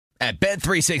At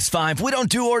Bet365, we don't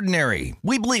do ordinary.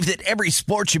 We believe that every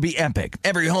sport should be epic.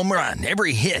 Every home run,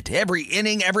 every hit, every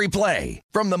inning, every play.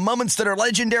 From the moments that are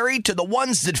legendary to the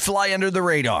ones that fly under the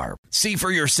radar. See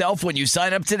for yourself when you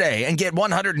sign up today and get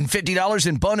 $150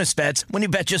 in bonus bets when you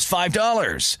bet just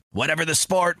 $5. Whatever the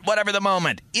sport, whatever the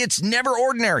moment, it's never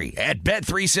ordinary at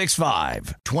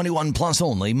Bet365. 21 plus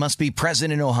only. Must be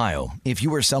present in Ohio. If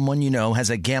you or someone you know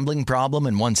has a gambling problem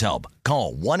and wants help,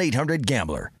 call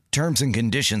 1-800-GAMBLER. Terms and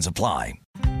conditions apply.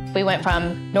 We went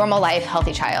from normal life,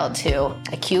 healthy child to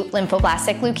acute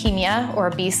lymphoblastic leukemia, or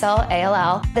B-cell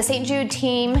ALL. The St. Jude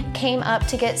team came up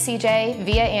to get CJ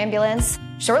via ambulance.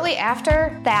 Shortly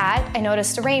after that, I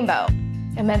noticed a rainbow.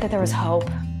 It meant that there was hope.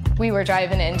 We were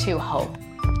driving into hope.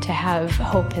 To have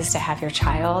hope is to have your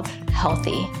child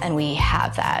healthy, and we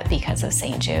have that because of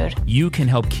St. Jude. You can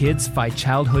help kids fight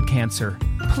childhood cancer.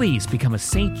 Please become a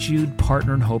St. Jude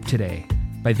Partner in Hope today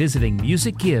by visiting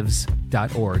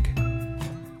musicgives.org.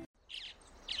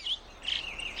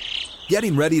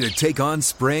 Getting ready to take on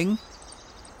spring?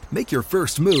 Make your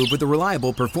first move with the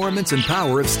reliable performance and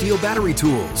power of Steel battery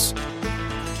tools.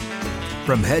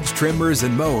 From hedge trimmers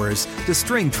and mowers to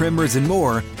string trimmers and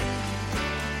more,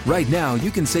 right now you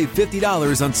can save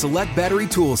 $50 on select battery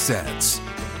tool sets.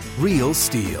 Real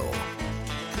Steel.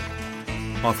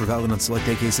 Offer valid on select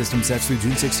AK system sets through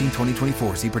June 16,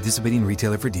 2024. See participating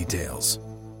retailer for details.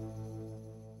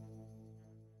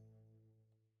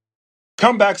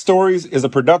 Comeback Stories is a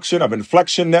production of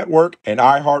Inflection Network and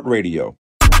iHeartRadio.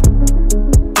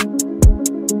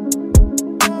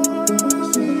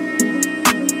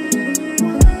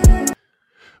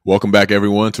 Welcome back,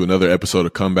 everyone, to another episode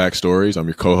of Comeback Stories. I'm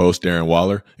your co-host, Darren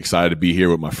Waller. Excited to be here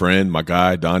with my friend, my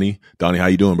guy, Donnie. Donnie, how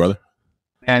you doing, brother?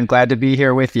 And glad to be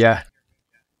here with you.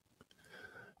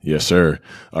 Yes, sir.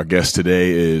 Our guest today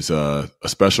is a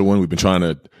special one. We've been trying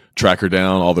to track her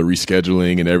down. All the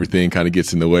rescheduling and everything kind of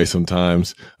gets in the way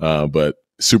sometimes. But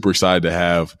super excited to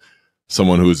have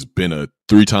someone who's been a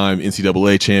 3-time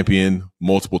NCAA champion,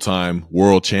 multiple-time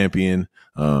world champion.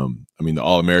 I mean, the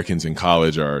All-Americans in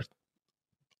college are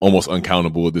almost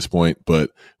uncountable at this point,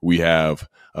 but we have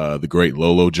the great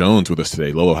Lolo Jones with us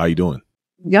today. Lolo, how you doing?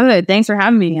 Good. Thanks for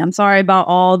having me. I'm sorry about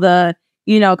all the,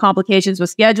 complications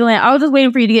with scheduling. I was just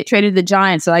waiting for you to get traded to the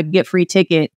Giants so I could get free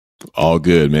ticket. All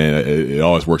good, man. It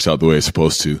always works out the way it's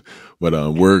supposed to. But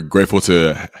we're grateful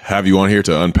to have you on here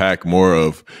to unpack more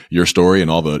of your story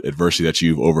and all the adversity that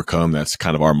you've overcome. That's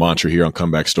kind of our mantra here on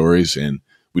Comeback Stories. And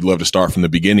we'd love to start from the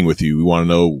beginning with you. We want to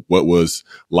know, what was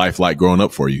life like growing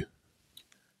up for you?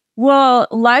 Well,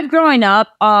 life growing up,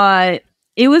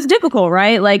 it was difficult,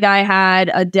 right? Like, I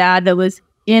had a dad that was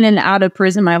in and out of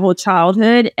prison my whole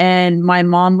childhood, and my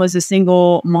mom was a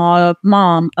single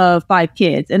mom of 5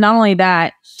 kids. And not only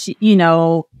that, she,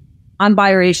 I'm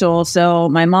biracial, so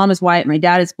my mom is white, my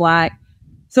dad is black.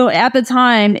 So at the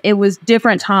time, it was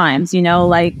different times,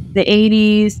 like the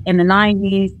 80s and the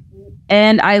 90s.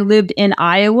 And I lived in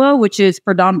Iowa, which is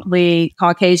predominantly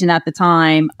Caucasian at the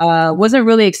time, wasn't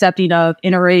really accepting of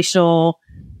interracial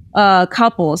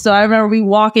couples. So I remember we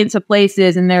walk into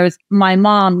places and there's my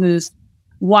mom, who's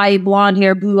white, blonde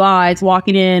hair, blue eyes,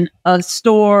 walking in a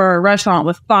store or restaurant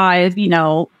with 5,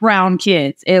 brown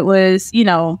kids. It was,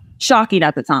 shocking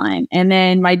at the time. And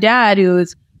then my dad, who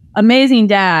was amazing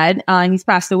dad, he's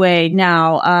passed away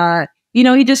now,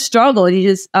 he just struggled. He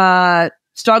just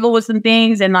struggled with some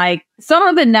things. And like, some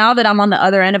of it, now that I'm on the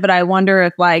other end of it, I wonder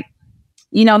if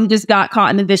just got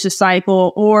caught in the vicious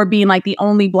cycle, or being like the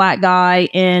only black guy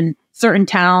in certain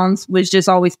towns was just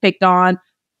always picked on,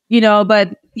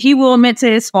 but he will admit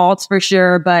to his faults for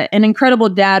sure. But an incredible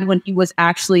dad when he was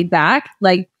actually back,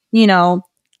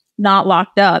 not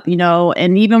locked up,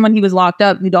 and even when he was locked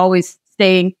up, he'd always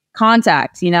stay in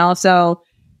contact, so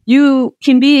you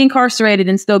can be incarcerated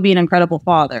and still be an incredible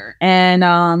father. And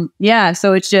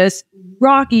so it's just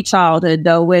rocky childhood,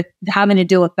 though, with having to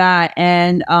deal with that.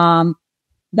 And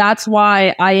that's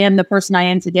why I am the person I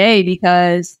am today,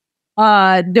 because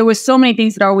there was so many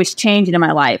things that are always changing in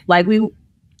my life. Like, we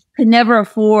could never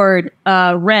afford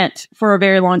rent for a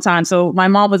very long time. So my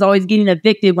mom was always getting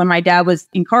evicted when my dad was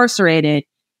incarcerated.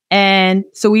 And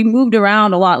so we moved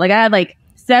around a lot. Like, I had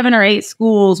 7 or 8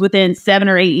 schools within 7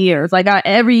 or 8 years.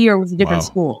 Every year was a different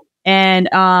school. And,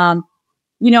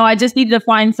 I just needed to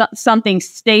find something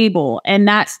stable. And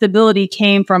that stability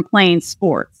came from playing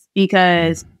sports,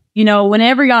 because,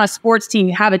 whenever you're on a sports team,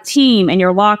 you have a team and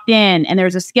you're locked in, and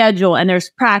there's a schedule and there's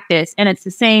practice and it's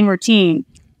the same routine.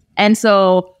 And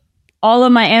so all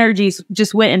of my energies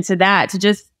just went into that,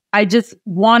 I just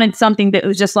wanted something that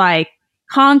was just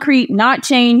concrete, not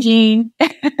changing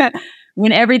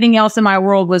when everything else in my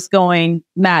world was going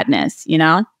madness,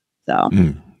 So.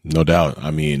 No doubt.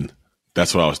 I mean,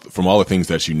 that's what I was, from all the things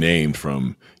that you named,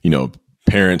 from, you know,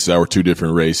 parents that were two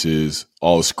different races,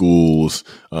 all the schools,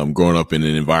 growing up in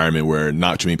an environment where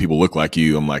not too many people look like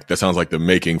you. I'm like, that sounds like the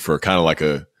making for kind of like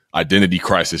a identity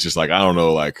crisis. Just like, I don't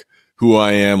know, like who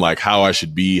I am, like how I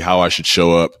should be, how I should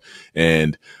show up.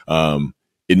 And,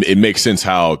 it makes sense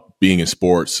how being in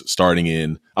sports, starting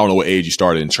in, I don't know what age you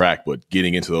started in track, but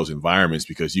getting into those environments,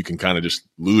 because you can kind of just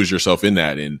lose yourself in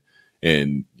that and,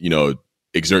 you know,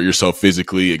 exert yourself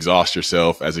physically, exhaust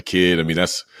yourself as a kid. I mean,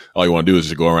 that's all you want to do is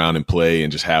just go around and play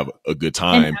and just have a good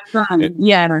time.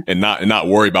 And not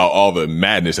worry about all the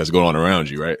madness that's going on around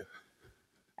you. Right.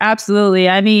 Absolutely.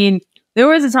 I mean, there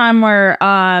was a time where,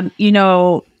 you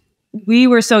know, we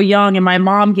were so young and my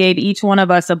mom gave each one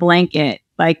of us a blanket,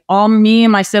 like all me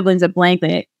and my siblings a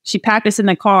blanket. She packed us in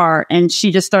the car and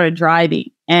she just started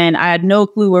driving, and I had no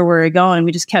clue where we were going.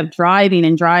 We just kept driving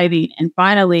and driving. And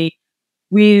finally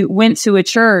we went to a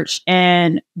church,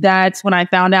 and that's when I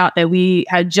found out that we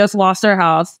had just lost our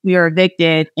house. We were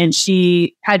evicted and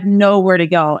she had nowhere to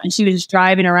go. And she was just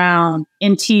driving around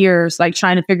in tears, like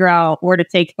trying to figure out where to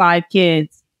take 5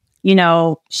 kids. You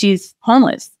know, she's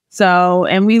homeless. So,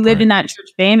 and we lived in that church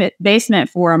basement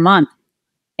for a month.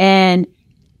 And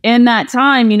in that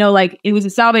time, you know, like it was a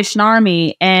Salvation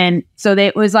Army. And so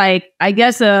it was like, I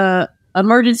guess, a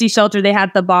emergency shelter they had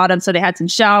at the bottom. So they had some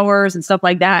showers and stuff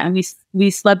like that. And we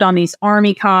slept on these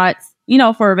army cots, you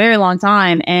know, for a very long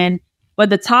time. But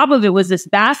the top of it was this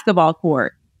basketball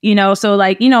court, you know, so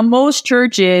like, you know, most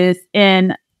churches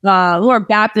in Lord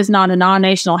Baptist,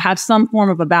 non-denominational, have some form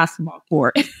of a basketball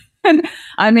court. And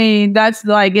I mean, that's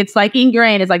like, it's like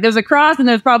ingrained. It's like there's a cross and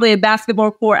there's probably a basketball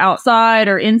court outside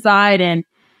or inside. And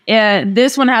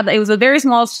this one it was a very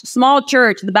small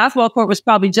church. The basketball court was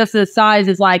probably just the size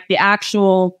as like the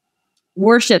actual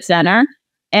worship center.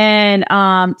 And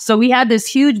so we had this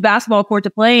huge basketball court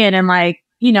to play in. And like,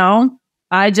 you know,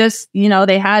 I just, you know,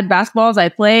 they had basketballs. I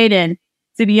played. And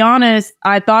to be honest,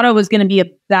 I thought I was going to be a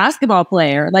basketball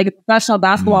player, like a professional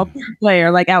basketball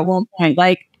player, like at one point.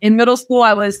 Like in middle school,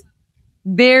 I was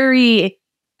very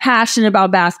passionate about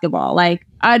basketball. Like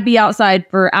I'd be outside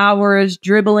for hours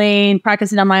dribbling,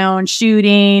 practicing on my own,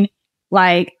 shooting.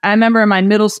 Like I remember in my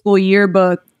middle school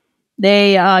yearbook,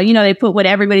 they, you know, they put what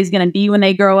everybody's going to be when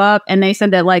they grow up. And they said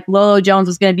that like Lolo Jones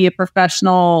was going to be a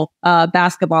professional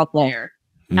basketball player.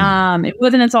 It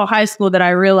wasn't until high school that I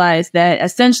realized that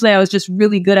essentially I was just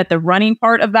really good at the running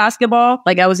part of basketball.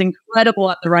 Like I was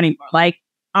incredible at the running part. Like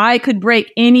I could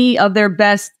break any of their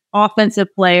best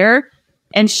offensive player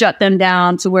and shut them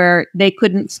down to where they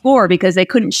couldn't score because they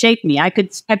couldn't shake me. I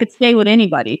could stay with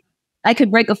anybody. I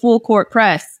could break a full court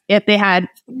press if they had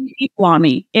 3 people on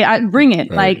me. I'd bring it.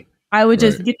 Right. Like I would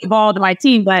just get the ball to my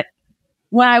team. But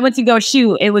when I went to go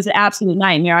shoot, it was an absolute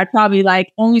nightmare. I'd probably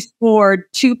like only scored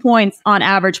 2 points on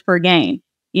average per game,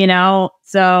 you know?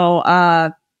 So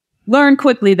learned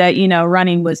quickly that, you know,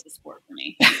 running was the sport for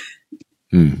me.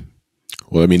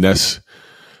 Well, I mean, that's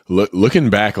looking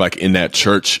back, like in that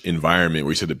church environment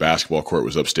where you said the basketball court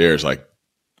was upstairs, like,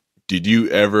 did you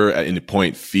ever at any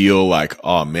point feel like,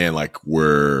 oh man, like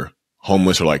we're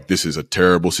homeless or like this is a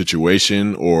terrible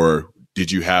situation? Or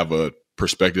did you have a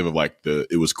perspective of like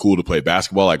it was cool to play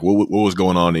basketball? Like what was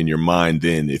going on in your mind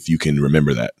then, if you can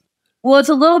remember that? Well, it's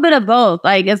a little bit of both.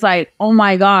 Like, it's like, oh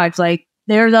my gosh, like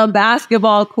there's a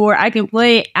basketball court. I can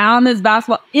play on this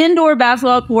indoor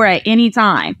basketball court at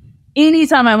anytime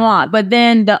I want. But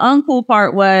then the uncool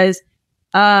part was,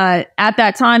 at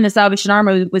that time, the Salvation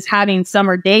Army was having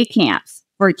summer day camps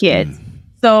for kids.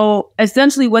 So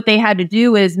essentially what they had to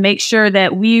do is make sure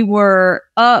that we were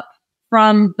up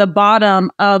from the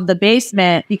bottom of the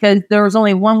basement because there was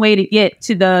only one way to get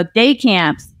to the day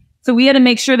camps. So we had to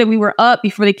make sure that we were up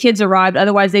before the kids arrived.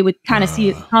 Otherwise, they would kind of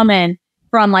see us coming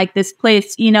from like this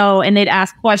place, you know, and they'd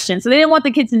ask questions. So they didn't want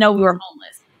the kids to know we were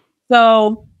homeless.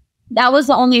 So that was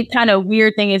the only kind of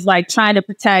weird thing, is like trying to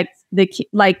protect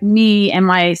like me and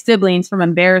my siblings from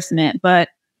embarrassment. But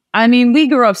I mean, we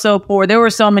grew up so poor. There were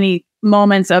so many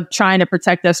moments of trying to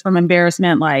protect us from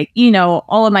embarrassment. Like, you know,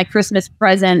 all of my Christmas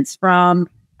presents from,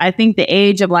 I think the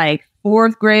age of like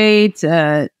 4th grade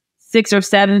to 6th or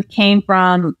 7th came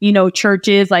from, you know,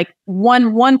 churches. Like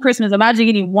one Christmas, imagine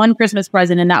getting one Christmas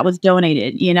present and that was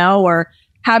donated, you know, or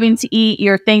having to eat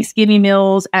your Thanksgiving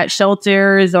meals at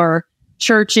shelters or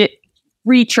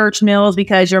free church meals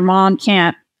because your mom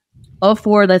can't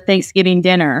afford the Thanksgiving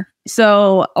dinner.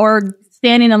 So, or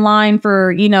standing in line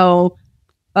for, you know,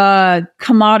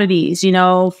 commodities, you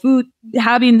know, food,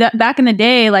 having that back in the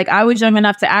day. Like I was young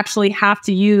enough to actually have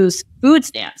to use food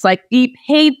stamps, like be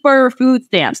paid for food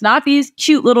stamps, not these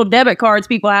cute little debit cards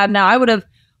people have now. I would have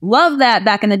love that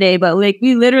back in the day, but like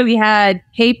we literally had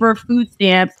paper food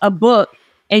stamps, a book,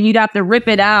 and you'd have to rip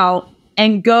it out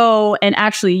and go and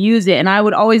actually use it. And I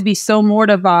would always be so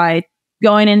mortified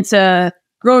going into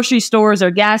grocery stores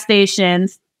or gas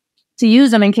stations to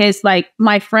use them in case like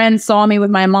my friends saw me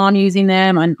with my mom using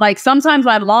them. And like sometimes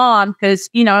my mom, because,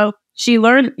 she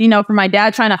learned, from my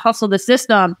dad trying to hustle the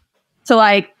system. So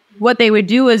like what they would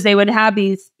do is they would have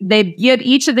they'd give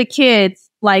each of the kids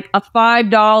like a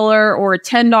 $5 or a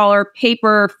 $10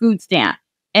 paper food stamp.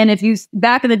 And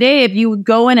back in the day, if you would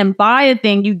go in and buy a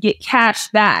thing, you'd get cash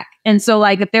back. And so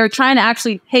like if they're trying to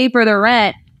actually pay for the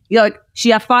rent,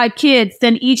 she have 5 kids,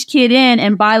 send each kid in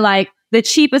and buy like the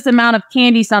cheapest amount of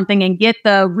candy something and get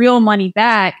the real money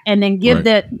back and then give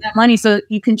that money so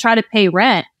you can try to pay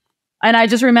rent. And I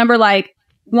just remember like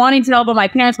wanting to help my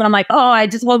parents, but I'm like, oh, I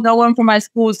just hope no one from my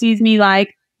school sees me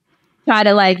like try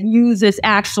to like use this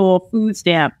actual food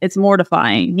stamp. It's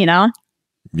mortifying,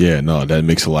 Yeah, no, that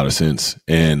makes a lot of sense.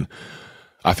 And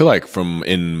I feel like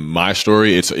in my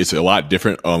story, it's a lot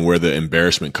different on where the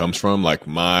embarrassment comes from. Like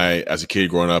as a kid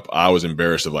growing up, I was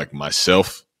embarrassed of like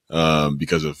myself,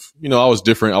 because of, I was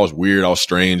different. I was weird. I was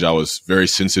strange. I was very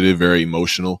sensitive, very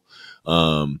emotional.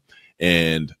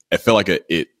 And I felt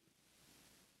like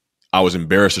I was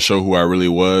embarrassed to show who I really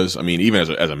was. I mean, even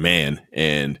as a man.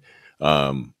 And,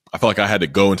 I felt like I had to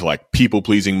go into like people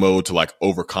pleasing mode to like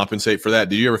overcompensate for that.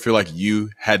 Did you ever feel like you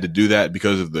had to do that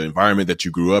because of the environment that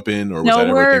you grew up in, or was that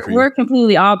everything for you? We're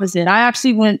completely opposite. I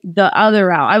actually went the other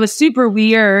route. I was super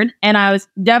weird and I was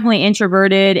definitely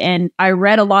introverted, and I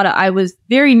read I was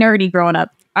very nerdy growing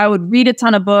up. I would read a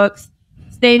ton of books,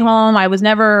 stay home. I was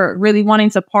never really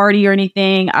wanting to party or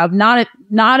anything. I'm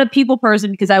not a people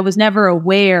person because I was never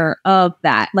aware of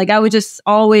that. Like I was just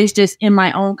always just in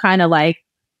my own kind of like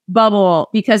bubble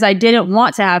because I didn't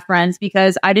want to have friends,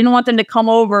 because I didn't want them to come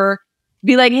over,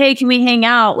 be like, hey, can we hang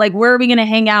out? Like, where are we going to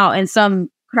hang out? In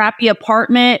some crappy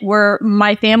apartment where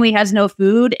my family has no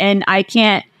food and I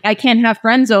can't have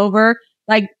friends over.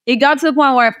 Like it got to the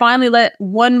point where I finally let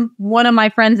one of my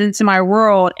friends into my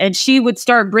world, and she would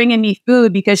start bringing me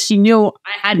food because she knew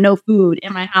I had no food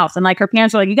in my house. And like her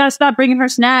parents were like, you got to stop bringing her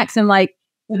snacks. And like,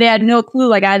 they had no clue.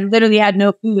 Like I literally had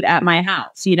no food at my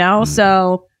house,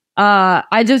 So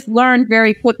I just learned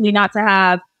very quickly not to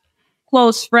have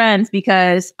close friends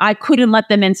because I couldn't let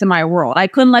them into my world. I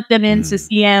couldn't let them into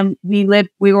CM.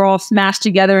 We were all smashed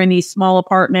together in these small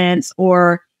apartments,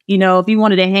 or, if you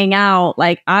wanted to hang out,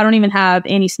 like I don't even have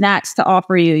any snacks to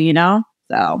offer you,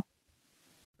 So.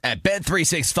 At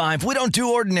Bet365, we don't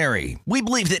do ordinary. We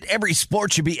believe that every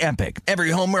sport should be epic.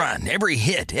 Every home run, every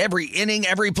hit, every inning,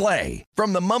 every play.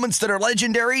 From the moments that are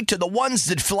legendary to the ones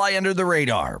that fly under the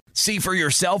radar. See for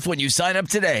yourself when you sign up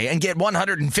today and get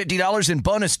 $150 in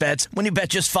bonus bets when you bet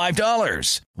just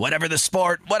 $5. Whatever the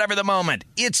sport, whatever the moment,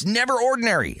 it's never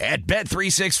ordinary at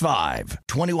Bet365.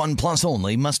 21 plus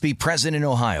only. Must be present in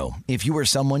Ohio. If you or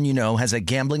someone you know has a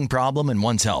gambling problem and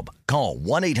wants help, call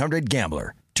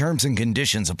 1-800-GAMBLER. Terms and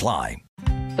conditions apply.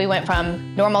 We went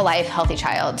from normal life, healthy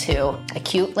child to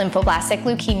acute lymphoblastic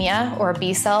leukemia or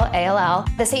B-cell ALL.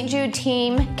 The St. Jude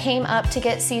team came up to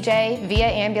get CJ via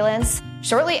ambulance.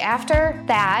 Shortly after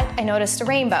that, I noticed a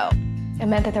rainbow. It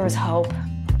meant that there was hope.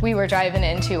 We were driving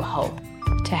into hope.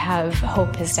 To have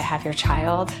hope is to have your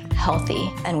child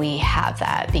healthy, and we have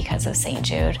that because of St.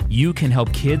 Jude. You can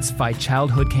help kids fight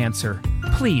childhood cancer.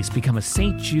 Please become a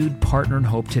St. Jude Partner in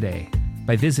Hope today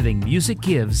by visiting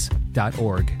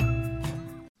musicgives.org.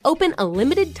 Open a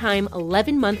limited-time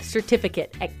 11-month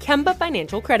certificate at Kemba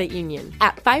Financial Credit Union.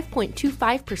 At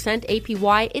 5.25%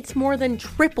 APY, it's more than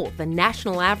triple the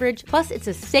national average, plus it's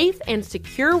a safe and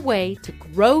secure way to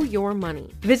grow your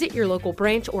money. Visit your local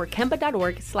branch or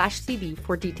kemba.org/cb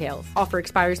for details. Offer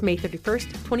expires May 31st,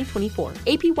 2024.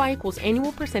 APY equals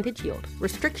annual percentage yield.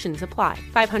 Restrictions apply.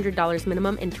 $500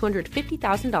 minimum and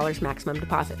 $250,000 maximum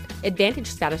deposit. Advantage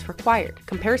status required.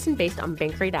 Comparison based on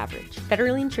bank rate average.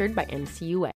 Federally insured by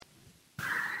NCUA.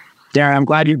 Darren, I'm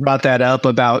glad you brought that up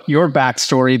about your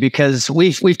backstory, because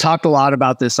we've talked a lot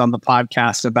about this on the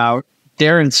podcast about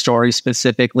Darren's story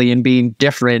specifically and being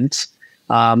different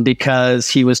because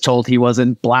he was told he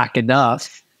wasn't Black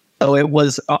enough. So it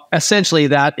was essentially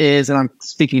that is, and I'm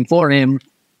speaking for him,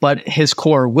 but his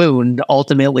core wound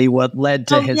ultimately what led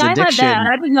to his addiction. I had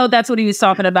that. I didn't know that's what he was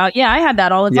talking about. Yeah, I had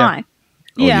that all the time.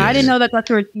 Yeah, I didn't know that's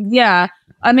where. Yeah.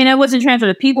 I mean, I wasn't transferred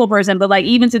to people person, but like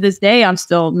even to this day, I'm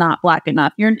still not Black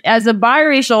enough. You're as a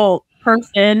biracial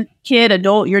person, kid,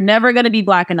 adult, you're never going to be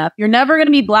Black enough. You're never going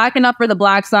to be Black enough for the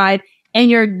Black side, and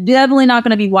you're definitely not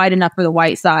going to be white enough for the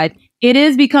white side. It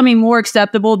is becoming more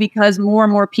acceptable because more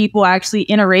and more people actually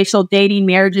interracial dating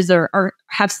marriages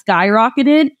have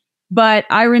skyrocketed. But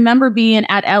I remember being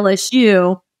at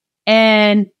LSU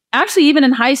and actually even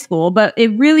in high school, but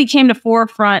it really came to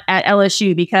forefront at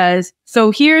LSU because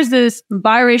so here's this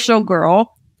biracial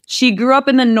girl. She grew up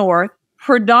in the North,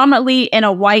 predominantly in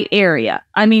a white area.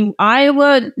 I mean,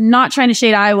 Iowa, not trying to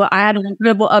shade Iowa. I had an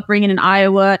incredible upbringing in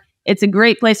Iowa. It's a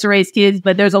great place to raise kids,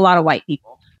 but there's a lot of white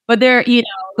people. But there,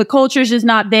 the culture's just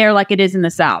not there like it is in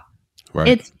the South. Right.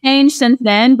 It's changed since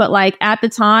then, but like at the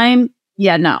time,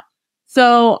 no.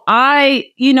 So I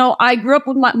grew up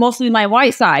with mostly my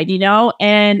white side,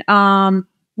 and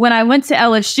when I went to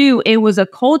LSU, it was a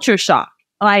culture shock.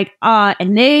 Like,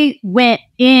 and they went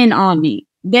in on me.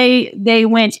 They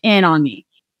went in on me.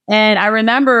 And I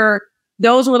remember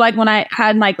those were like when I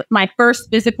had my first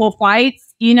physical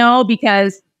fights,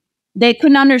 because they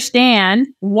couldn't understand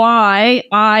why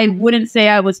I wouldn't say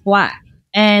I was Black.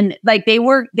 And like they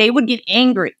would get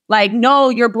angry. Like, no,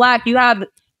 you're Black. You have,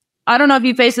 I don't know if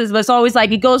you face this, but it's always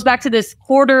like, it goes back to this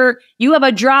quarter. You have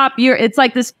a drop. It's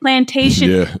like this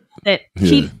plantation that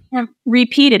keeps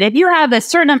repeated. If you have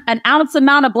an ounce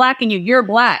amount of Black in you, you're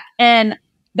Black. And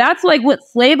that's like what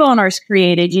slave owners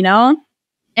created, And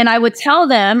I would tell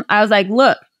them, I was like,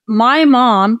 look, my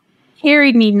mom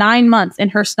carried me 9 months in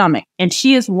her stomach and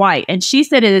she is white. And she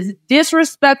said it is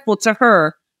disrespectful to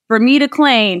her for me to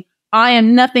claim I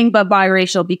am nothing but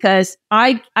biracial because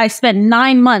I spent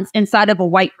 9 months inside of a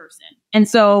white person. And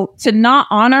so to not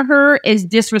honor her is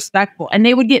disrespectful. And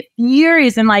they would get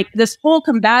furious and like this whole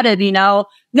combative, no,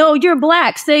 you're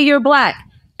Black, say you're Black.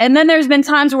 And then there's been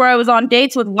times where I was on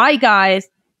dates with white guys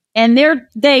and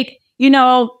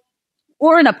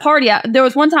or in a party. There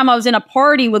was one time I was in a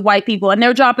party with white people and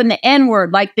they're dropping the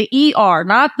N-word, like the ER,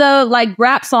 not the like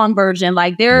rap song version.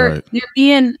 Like they're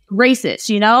being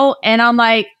racist, and I'm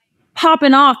like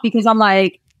popping off because I'm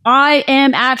like, I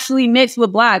am actually mixed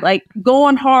with Black, like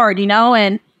going hard,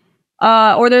 and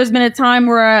or there's been a time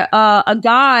where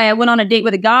I went on a date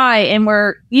with a guy and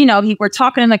we're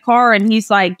talking in the car and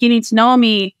he's like getting to know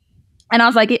me. And I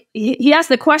was like, he asked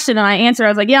the question and I answered. I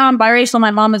was like, yeah, I'm biracial.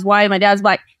 My mom is white. My dad's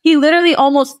Black. He literally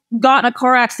almost got in a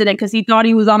car accident because he thought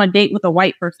he was on a date with a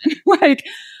white person. Like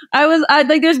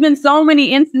there's been so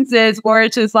many instances where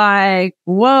it's just like,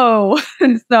 whoa.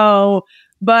 And so,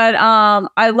 but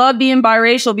I love being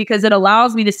biracial because it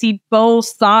allows me to see both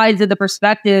sides of the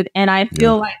perspective. And I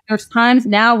feel like there's times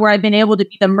now where I've been able to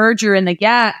be the merger in the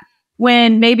gap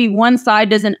when maybe one side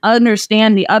doesn't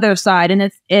understand the other side.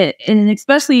 And and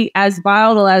especially as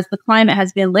volatile as the climate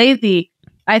has been lately,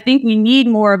 I think we need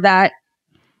more of that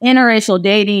interracial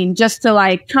dating just to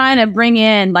like kind of bring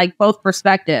in like both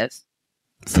perspectives.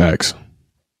 Facts.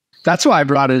 That's why I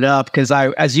brought it up, because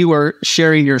as you were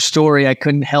sharing your story, I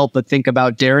couldn't help but think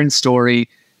about Darren's story.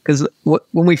 Because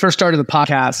when we first started the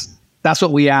podcast, that's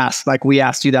what we asked. Like we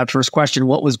asked you that first question,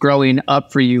 what was growing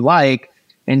up for you like?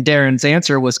 And Darren's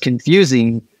answer was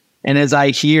confusing. And as I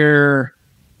hear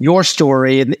your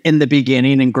story in the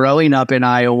beginning and growing up in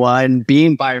Iowa and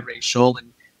being biracial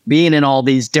and being in all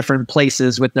these different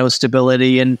places with no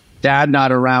stability and dad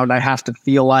not around, I have to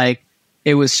feel like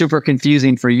it was super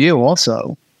confusing for you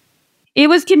also. It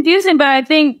was confusing, but I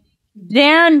think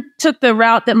Darren took the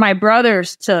route that my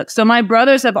brothers took. So my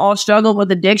brothers have all struggled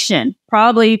with addiction,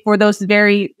 probably for those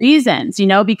very reasons,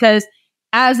 because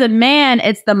as a man,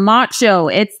 it's the macho.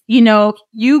 It's,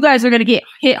 you guys are going to get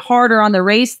hit harder on the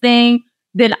race thing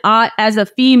than I, as a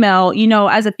female.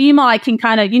 As a female, I can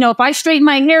kind of, if I straighten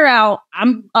my hair out,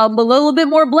 I'm a little bit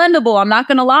more blendable. I'm not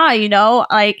going to lie,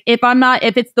 like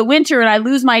if it's the winter and I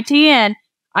lose my tan,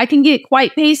 I can get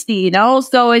quite pasty,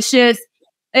 So it's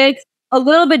a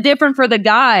little bit different for the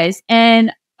guys.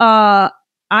 And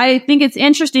I think it's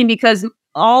interesting because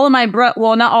all of my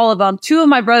not all of them, two of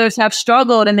my brothers have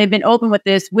struggled and they've been open with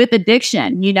this, with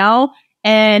addiction,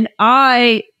 and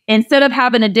I, instead of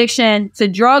having addiction to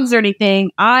drugs or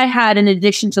anything, I had an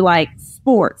addiction to like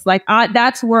sports. Like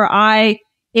that's where I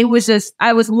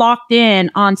was locked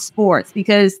in on sports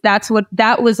because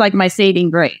that was like my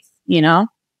saving grace,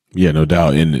 Yeah, no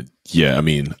doubt. And yeah, I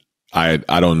mean, I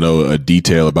don't know a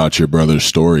detail about your brother's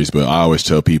stories, but I always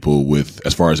tell people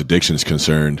as far as addiction is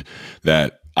concerned,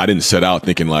 that I didn't set out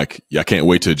thinking like, I can't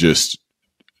wait to just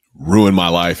ruin my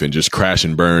life and just crash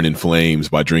and burn in flames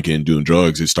by drinking and doing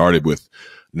drugs. It started with,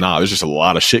 there's just a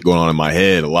lot of shit going on in my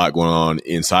head, a lot going on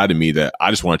inside of me that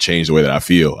I just want to change the way that I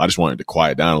feel. I just wanted to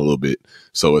quiet down a little bit.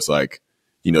 So it's like,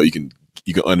 you can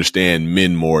understand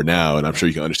men more now. And I'm sure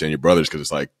you can understand your brothers because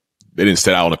it's like, they didn't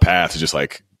set out on a path to just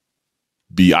like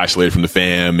be isolated from the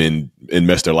fam and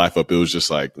mess their life up. It was just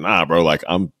like, nah, bro, like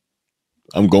I'm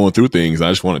going through things. And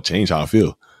I just want to change how I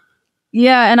feel.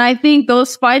 Yeah. And I think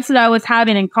those fights that I was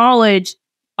having in college,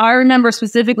 I remember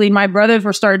specifically my brothers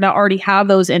were starting to already have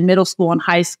those in middle school and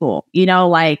high school, you know,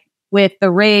 like with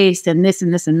the race and this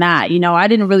and this and that. You know, I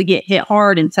didn't really get hit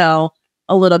hard until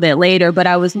a little bit later, but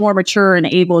I was more mature and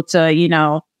able to, you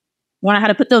know, when I had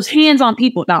to put those hands on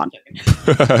people. No, I'm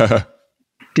joking.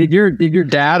 Did your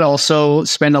dad also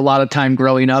spend a lot of time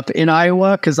growing up in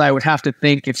Iowa? Because I would have to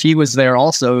think if he was there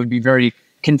also, it would be very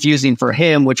confusing for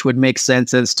him, which would make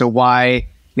sense as to why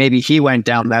maybe he went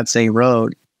down that same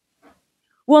road.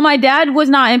 Well, my dad was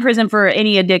not in prison for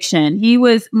any addiction.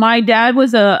 My dad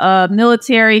was a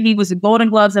military. He was a Golden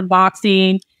Gloves in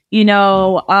boxing. You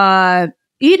know,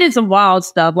 he did some wild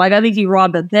stuff. Like, I think he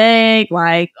robbed a bank.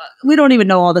 Like, we don't even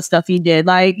know all the stuff he did.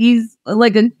 Like, he's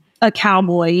like a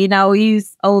cowboy, you know,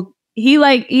 he's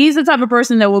the type of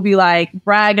person that will be like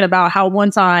bragging about how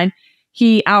one time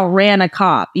he outran a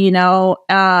cop, you know,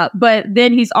 but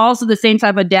then he's also the same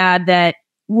type of dad that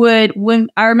when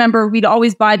I remember we'd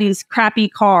always buy these crappy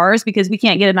cars because we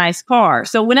can't get a nice car.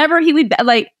 So whenever he would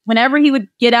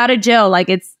get out of jail,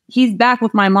 like he's back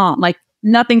with my mom, like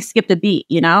nothing skipped a beat,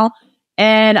 you know,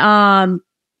 and,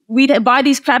 we'd buy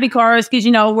these crappy cars because,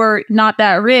 you know, we're not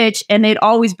that rich, and they'd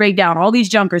always break down. All these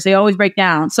junkers, they always break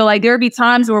down. So like there'd be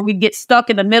times where we'd get stuck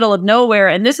in the middle of nowhere.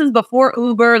 And this is before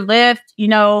Uber, Lyft, you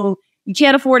know, you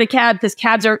can't afford a cab because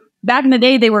cabs back in the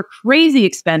day, they were crazy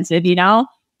expensive, you know?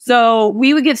 So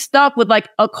we would get stuck with like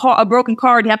a broken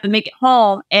car and have to make it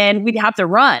home, and we'd have to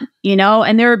run, you know?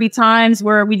 And there would be times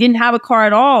where we didn't have a car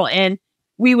at all, and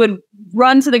we would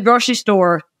run to the grocery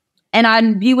store. And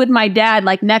I'd be with my dad,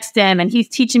 like next to him, and he's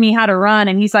teaching me how to run.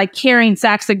 And he's like carrying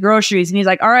sacks of groceries. And he's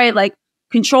like, all right, like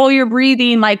control your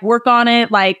breathing, like work on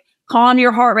it, like calm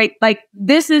your heart rate. Like,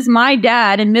 this is my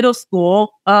dad in middle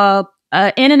school, in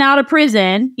and out of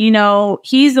prison. You know,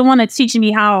 he's the one that's teaching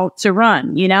me how to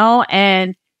run, you know?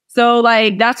 And so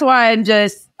like, that's why I'm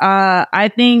just, I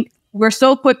think we're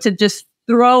so quick to just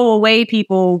throw away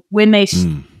people when they,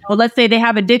 you know, let's say they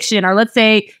have addiction, or let's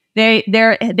say they've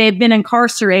been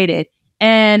incarcerated.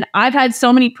 And I've had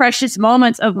so many precious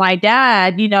moments of my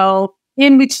dad, you know,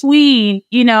 in between,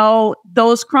 you know,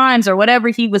 those crimes or whatever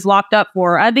he was locked up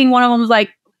for. I think one of them was like,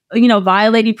 you know,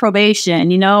 violating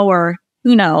probation, you know, or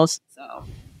who knows. So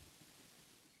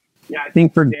yeah, I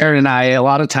think for Darren and I, a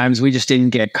lot of times we just didn't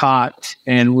get caught,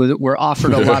 and we're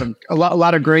offered a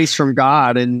lot of grace from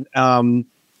God. And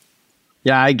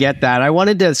yeah, I get that. I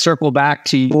wanted to circle back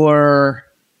to your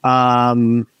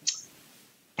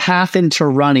path into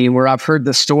running, where I've heard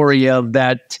the story of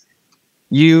that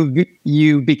you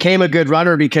became a good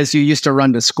runner because you used to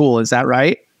run to school. Is that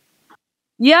right?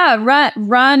 Yeah,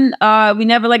 run. We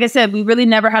never, like I said, we really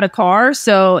never had a car.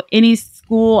 So any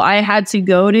school I had to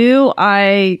go to,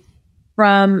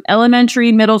 from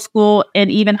elementary, middle school, and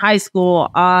even high school,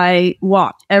 I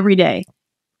walked every day.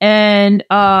 And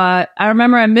I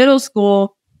remember in middle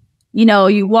school, you know,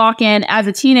 you walk in as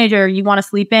a teenager, you want to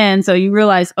sleep in. So you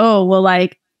realize, oh, well,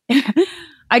 like,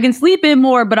 I can sleep in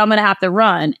more, but I'm going to have to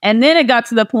run. And then it got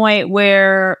to the point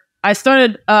where I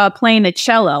started playing the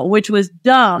cello, which was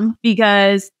dumb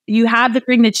because you had to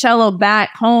bring the cello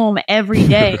back home every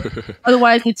day.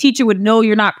 Otherwise, the teacher would know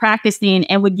you're not practicing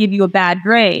and would give you a bad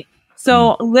grade.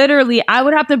 So literally, I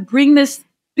would have to bring this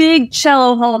big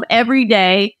cello home every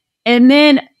day and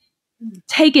then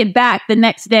take it back the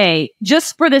next day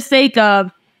just for the sake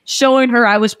of showing her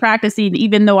I was practicing,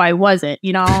 even though I wasn't,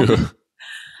 you know?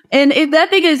 And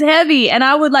that thing is heavy. And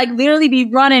I would like literally be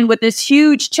running with this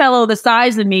huge cello the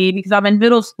size of me because I'm in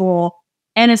middle school.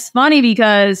 And it's funny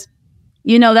because,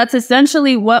 you know, that's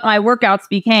essentially what my workouts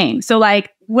became. So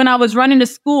like when I was running to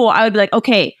school, I would be like,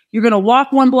 okay, you're going to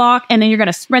walk one block and then you're going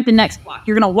to sprint the next block.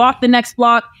 You're going to walk the next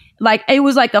block. Like it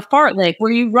was like a fartlek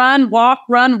where you run, walk.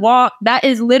 That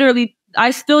is literally,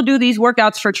 I still do these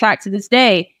workouts for track to this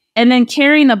day. And then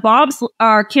carrying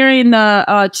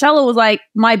the cello was like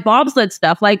my bobsled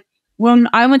stuff. Like when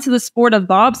I went to the sport of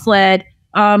bobsled,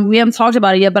 we haven't talked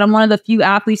about it yet, but I'm one of the few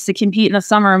athletes to compete in the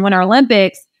Summer and Winter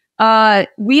Olympics.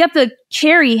 We have to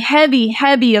carry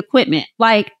heavy equipment,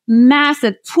 like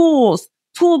massive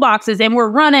toolboxes, and we're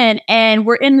running and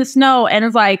we're in the snow. And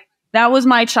it's like, that was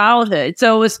my childhood.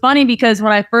 So it was funny because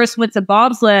when I first went to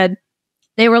bobsled,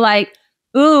 they were like,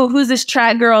 ooh, who's this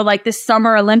track girl, like this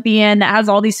summer Olympian that has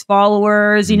all these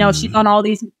followers, you know, she's on all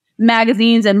these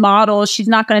magazines and models. She's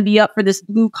not going to be up for this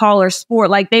blue collar sport.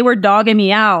 Like they were dogging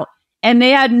me out and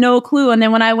they had no clue. And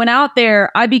then when I went out there,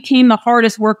 I became the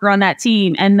hardest worker on that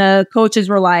team. And the coaches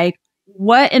were like,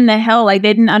 what in the hell? Like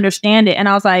they didn't understand it. And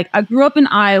I was like, I grew up in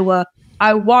Iowa.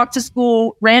 I walked to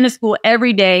school, ran to school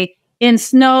every day. in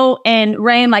snow and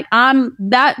rain. Like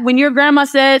when your grandma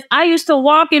says, I used to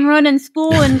walk and run in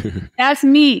school, and that's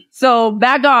me. So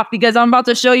back off, because I'm about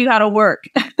to show you how to work.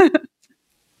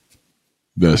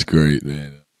 That's great,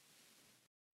 man.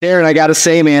 Darren, I got to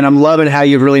say, man, I'm loving how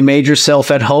you've really made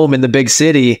yourself at home in the big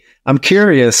city. I'm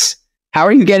curious, how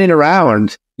are you getting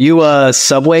around? You a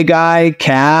subway guy,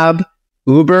 cab,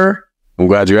 Uber? I'm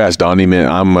glad you asked, Donnie, man.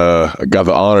 I got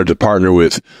the honor to partner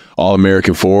with All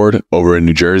American Ford over in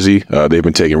New Jersey. They've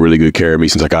been taking really good care of me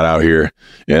since I got out here.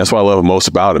 And that's what I love most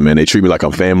about them, man. They treat me like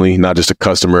I'm family, not just a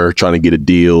customer trying to get a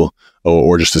deal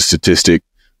or just a statistic.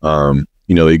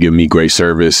 They give me great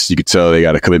service. You can tell they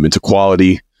got a commitment to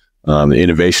quality. The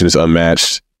innovation is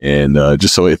unmatched. And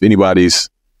just so if anybody's,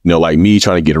 like me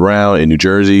trying to get around in New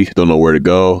Jersey, don't know where to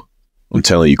go, I'm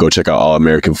telling you, go check out All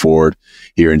American Ford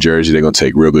here in Jersey. They're going to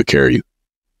take real good care of you.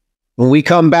 When we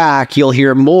come back, you'll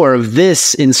hear more of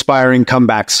this inspiring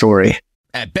comeback story.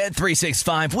 At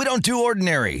Bet365, we don't do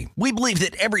ordinary. We believe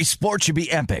that every sport should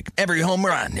be epic. Every home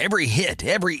run, every hit,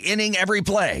 every inning, every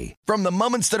play. From the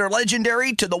moments that are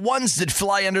legendary to the ones that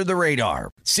fly under the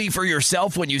radar. See for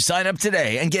yourself when you sign up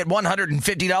today and get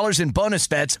 $150 in bonus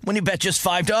bets when you bet just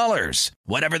 $5.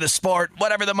 Whatever the sport,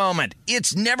 whatever the moment,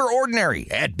 it's never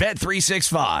ordinary at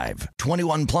Bet365.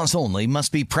 21 plus only.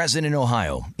 Must be present in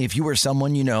Ohio. If you or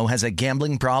someone you know has a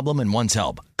gambling problem and wants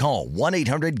help, call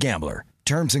 1-800-GAMBLER.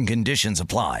 Terms and conditions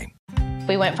apply.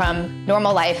 We went from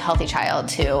normal life, healthy child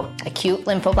to acute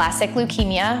lymphoblastic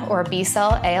leukemia or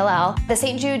B-cell ALL. The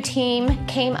St. Jude team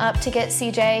came up to get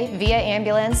CJ via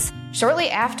ambulance. Shortly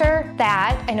after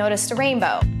that, I noticed a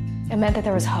rainbow. It meant that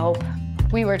there was hope.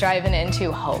 We were driving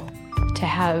into hope. To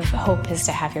have hope is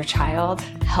to have your child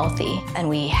healthy, and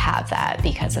we have that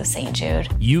because of St. Jude.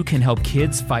 You can help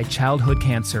kids fight childhood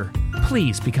cancer.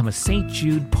 Please become a St.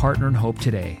 Jude Partner in Hope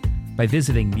today by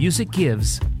visiting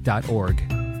musicgives.org.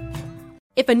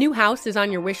 If a new house is on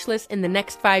your wish list in the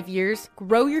next 5 years,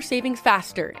 grow your savings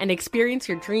faster and experience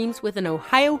your dreams with an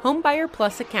Ohio Homebuyer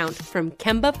Plus account from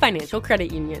Kemba Financial Credit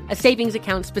Union. A savings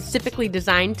account specifically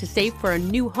designed to save for a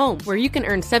new home, where you can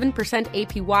earn 7%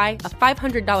 APY,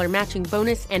 a $500 matching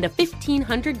bonus, and a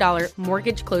 $1,500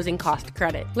 mortgage closing cost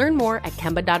credit. Learn more at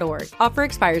Kemba.org. Offer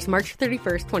expires March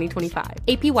 31st, 2025.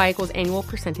 APY equals annual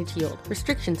percentage yield.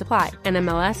 Restrictions apply.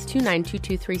 NMLS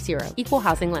 292230. Equal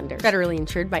housing lender. Federally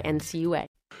insured by NCUA.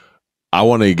 I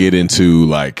want to get into,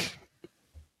 like,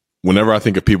 whenever I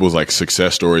think of people's like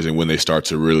success stories and when they start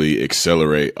to really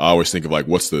accelerate, I always think of like,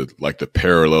 what's the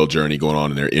parallel journey going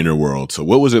on in their inner world. So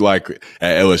what was it like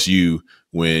at LSU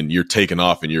when you're taking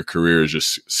off and your career is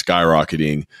just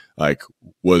skyrocketing? Like,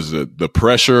 was the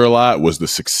pressure a lot? Was the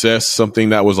success something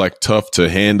that was like tough to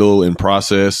handle and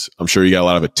process? I'm sure you got a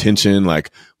lot of attention. Like,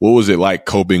 what was it like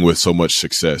coping with so much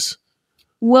success?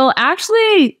 Well,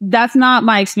 actually, that's not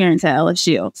my experience at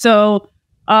LSU. So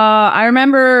I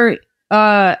remember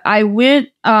I went,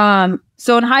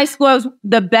 so in high school, I was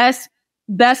the best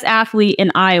athlete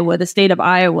in Iowa, the state of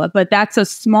Iowa, but that's a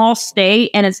small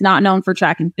state and it's not known for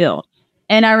track and field.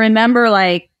 And I remember,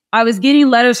 like, I was getting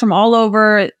letters from all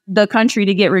over the country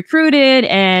to get recruited.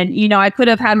 And, I could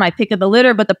have had my pick of the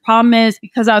litter. But the problem is,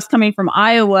 because I was coming from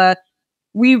Iowa,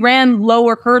 we ran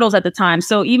lower hurdles at the time.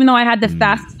 So even though I had the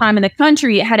fastest time in the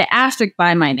country, it had an asterisk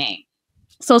by my name.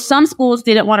 So some schools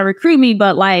didn't want to recruit me,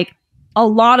 but like a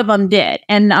lot of them did.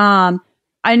 And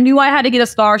I knew I had to get a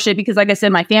scholarship because, like I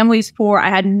said, my family's poor. I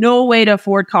had no way to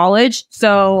afford college.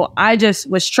 So I just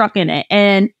was trucking it.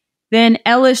 And then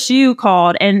LSU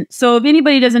called. And so if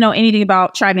anybody doesn't know anything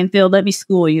about track and field, let me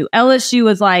school you. LSU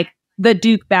is like the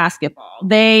Duke basketball.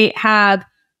 They have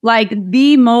like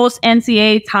the most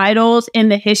NCAA titles in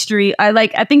the history.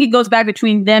 I think it goes back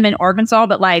between them and Arkansas,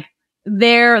 but like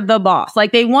they're the boss.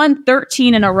 Like they won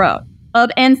 13 in a row of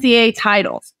NCAA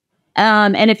titles.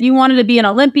 And if you wanted to be an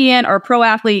Olympian or a pro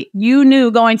athlete, you knew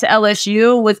going to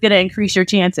LSU was going to increase your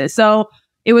chances. So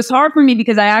it was hard for me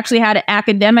because I actually had an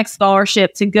academic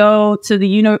scholarship to go to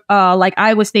the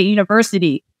Iowa State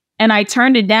University, and I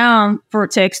turned it down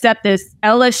to accept this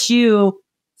LSU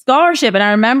scholarship. And I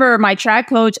remember my track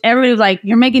coach, everybody was like,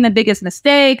 "You're making the biggest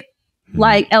mistake.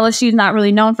 Like LSU is not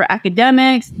really known for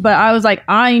academics." But I was like,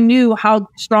 I knew how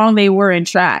strong they were in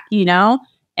track,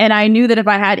 and I knew that if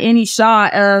I had any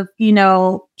shot of,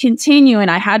 continuing,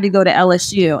 I had to go to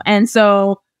LSU. And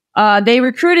so they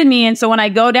recruited me. And so when I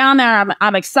go down there,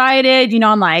 I'm excited,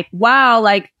 I'm like, wow,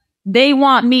 like they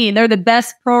want me. They're the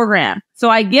best program. So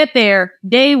I get there,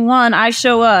 day one, I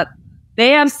show up.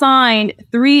 They have signed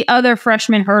 3 other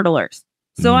freshman hurdlers.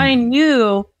 So I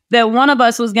knew that one of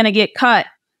us was going to get cut.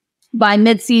 by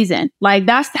mid-season. Like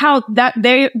that's how that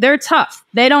they're tough.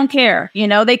 They don't care,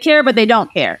 they care, but they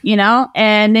don't care,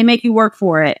 and they make you work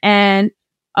for it. And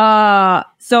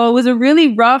so it was a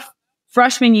really rough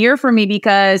freshman year for me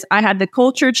because I had the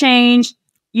culture change.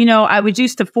 I was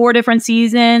used to 4 different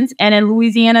seasons, and in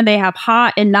Louisiana they have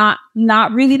hot and not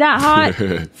really that hot.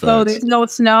 So there's no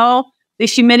snow. The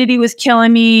humidity was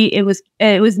killing me. It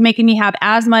was making me have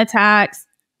asthma attacks.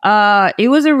 It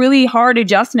was a really hard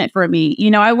adjustment for me.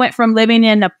 I went from living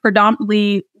in a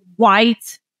predominantly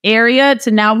white area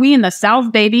to now we in the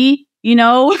South, baby.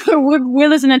 We're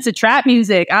listening to trap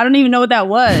music. I don't even know what that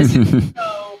was.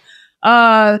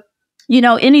 So,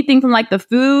 anything from like the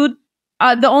food,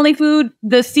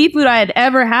 the seafood I had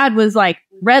ever had was like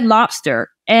Red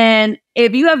Lobster. And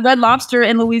if you have Red Lobster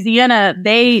in Louisiana,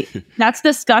 that's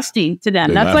disgusting to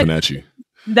them. They're that's laughing like, at you.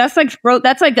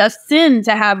 That's like a sin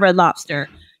to have Red Lobster.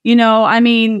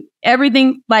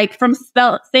 Everything like from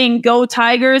saying Go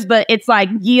Tigers, but it's like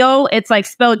Geo, it's like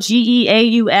spelled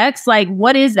Geaux. Like,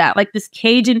 what is that? Like this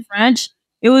Cajun French.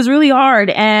 It was really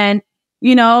hard. And,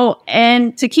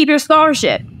 and to keep your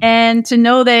scholarship and to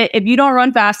know that if you don't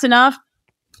run fast enough,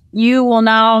 you will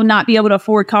now not be able to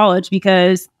afford college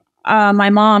because my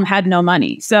mom had no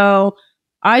money. So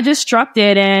I just struck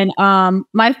it. And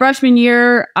my freshman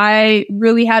year, I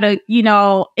really had it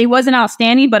wasn't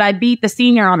outstanding, but I beat the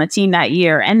senior on the team that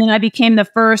year. And then I became the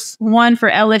first one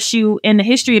for LSU in the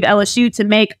history of LSU to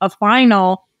make a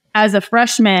final as a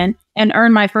freshman and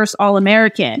earn my first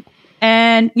All-American.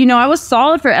 And, I was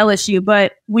solid for LSU.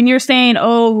 But when you're saying,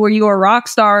 oh, were you a rock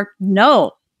star?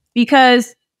 No,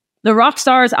 because the rock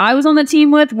stars I was on the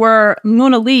team with were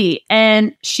Mona Lee,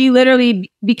 and she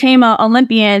literally became an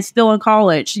Olympian still in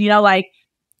college. Like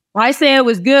I say it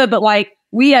was good, but like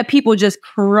we had people just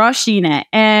crushing it.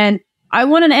 And I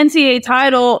won an NCAA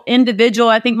title individual,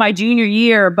 I think my junior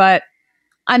year, but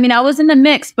I was in the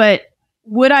mix, but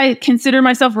would I consider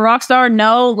myself a rock star?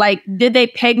 No. Like, did they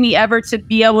peg me ever to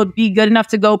be able to be good enough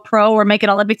to go pro or make an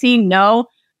Olympic team? No.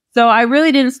 So I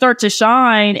really didn't start to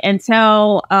shine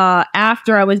until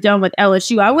after I was done with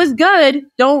LSU. I was good.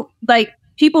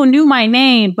 People knew my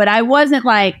name, but I wasn't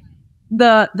like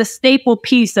the staple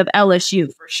piece of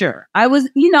LSU for sure. I was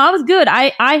good.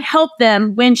 I helped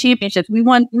them win championships. We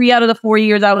won 3 out of the 4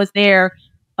 years I was there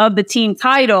of the team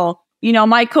title.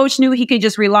 My coach knew he could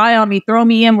just rely on me, throw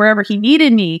me in wherever he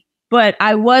needed me, but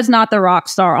I was not the rock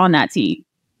star on that team.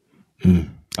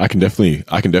 I can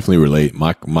definitely relate.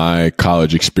 My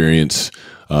college experience,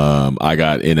 I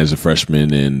got in as a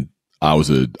freshman and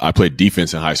I played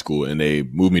defense in high school and they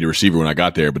moved me to receiver when I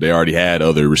got there, but they already had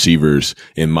other receivers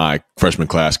in my freshman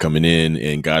class coming in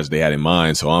and guys they had in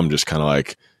mind. So I'm just kind of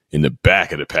like in the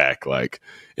back of the pack,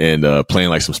 and playing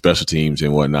like some special teams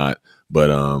and whatnot.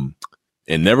 But,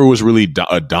 and never was really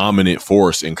a dominant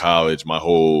force in college my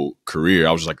whole career.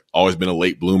 I was just like always been a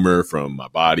late bloomer from my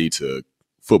body to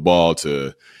football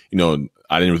to,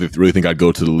 I didn't really think I'd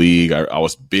go to the league. I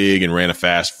was big and ran a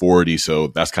fast 40. So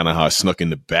that's kind of how I snuck in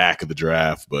the back of the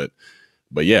draft. But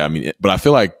yeah, but I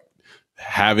feel like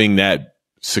having that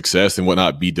success and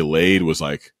whatnot be delayed was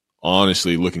like,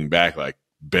 honestly, looking back, like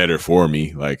better for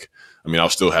me. Like, I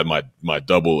still had my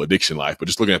double addiction life, but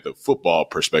just looking at the football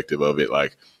perspective of it,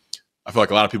 like, I feel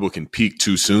like a lot of people can peak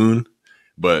too soon,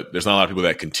 but there's not a lot of people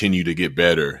that continue to get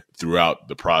better throughout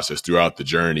the process, throughout the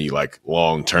journey, like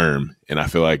long term. And I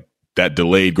feel like that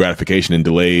delayed gratification and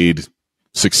delayed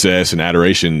success and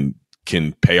adoration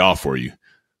can pay off for you.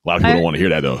 A lot of people don't want to hear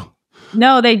that though.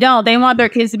 No, they don't. They want their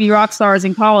kids to be rock stars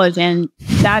in college. And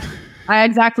I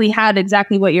had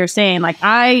exactly what you're saying. Like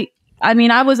I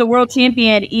was a world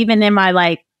champion even in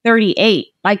my 38.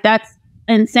 Like that's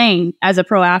insane as a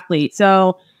pro athlete.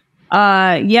 So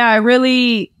I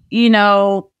really,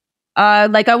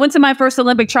 I went to my first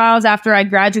Olympic trials after I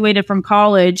graduated from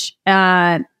college,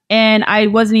 and I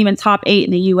wasn't even top 8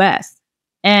 in the US.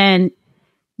 And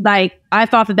I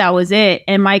thought that was it.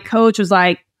 And my coach was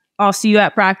like, I'll see you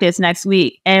at practice next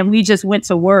week. And we just went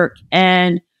to work.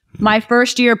 And my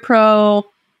first year pro,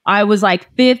 I was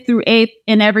 5th through 8th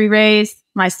in every race.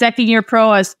 My second year pro,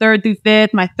 I was 3rd through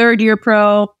 5th. My third year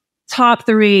pro, top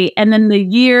 3. And then the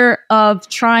year of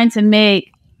trying to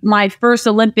make my first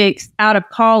Olympics out of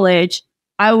college,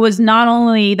 I was not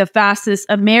only the fastest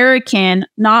American,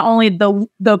 not only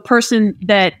the person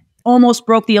that almost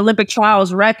broke the Olympic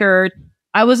trials record,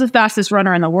 I was the fastest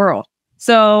runner in the world.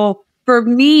 So for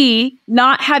me,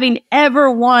 not having ever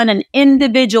won an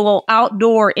individual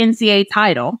outdoor NCAA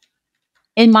title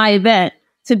in my event,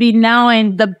 to be now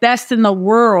in the best in the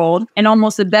world and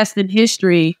almost the best in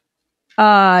history,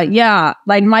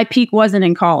 my peak wasn't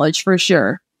in college for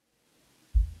sure.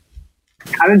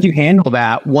 How did you handle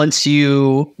that once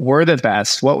you were the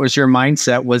best? What was your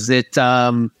mindset? Was it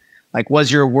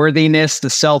was your worthiness, the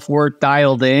self-worth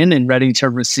dialed in and ready to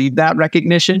receive that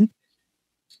recognition?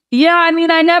 Yeah, I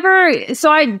mean, I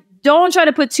don't try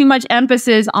to put too much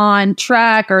emphasis on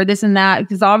track or this and that,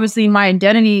 because obviously my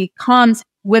identity comes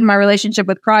with my relationship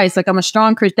with Christ. Like, I'm a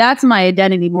strong Christian. That's my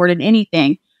identity more than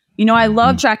anything. I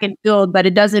love track and field, but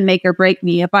it doesn't make or break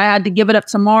me. If I had to give it up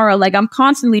tomorrow, like, I'm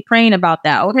constantly praying about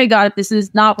that. Okay, God, if this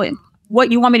is not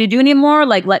what you want me to do anymore,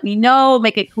 like, let me know,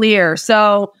 make it clear.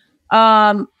 So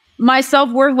my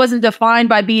self-worth wasn't defined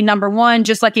by being number one,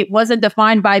 just like it wasn't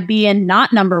defined by being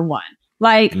not number one.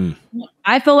 Like,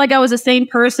 I feel like I was the same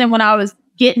person when I was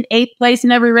getting 8th place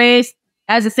in every race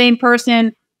as the same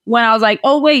person when I was like,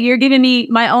 oh, wait, you're giving me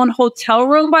my own hotel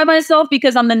room by myself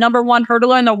because I'm the number one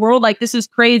hurdler in the world. Like, this is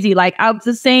crazy. Like, I was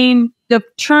the same,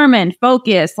 determined,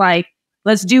 focused, like,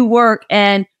 let's do work.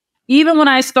 And even when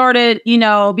I started,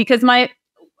 because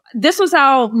this was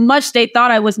how much they thought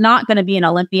I was not going to be an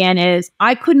Olympian, is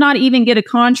I could not even get a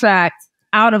contract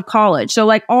out of college. So,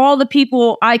 like, all the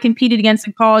people I competed against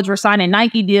in college were signing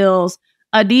Nike deals,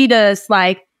 Adidas,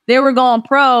 like, they were going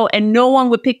pro, and no one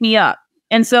would pick me up.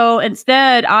 And so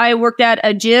instead, I worked at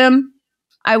a gym.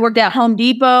 I worked at Home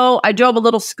Depot. I drove a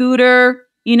little scooter.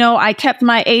 I kept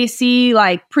my AC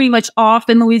like pretty much off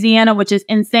in Louisiana, which is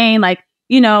insane. Like,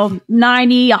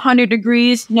 90, 100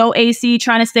 degrees, no AC,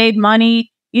 trying to save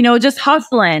money, just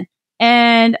hustling.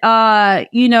 And,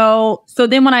 so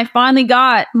then when I finally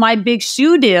got my big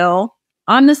shoe deal,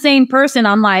 I'm the same person.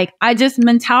 I'm like,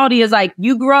 mentality is like,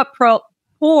 you grew up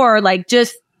poor, like,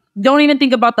 just don't even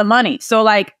think about the money. So,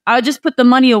 like, I just put the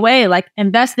money away, like,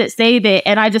 invest it, save it.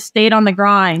 And I just stayed on the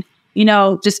grind,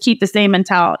 just keep the same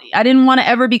mentality. I didn't want to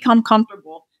ever become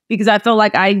comfortable because I feel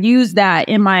like I used that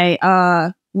in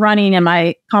my running and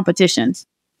my competitions.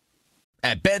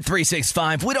 At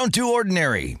Bet365, we don't do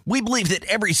ordinary. We believe that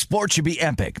every sport should be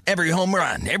epic. Every home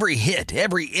run, every hit,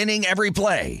 every inning, every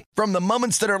play. From the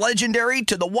moments that are legendary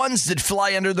to the ones that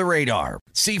fly under the radar.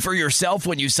 See for yourself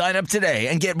when you sign up today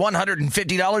and get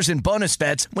 $150 in bonus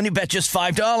bets when you bet just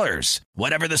 $5.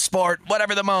 Whatever the sport,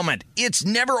 whatever the moment, it's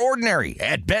never ordinary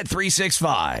at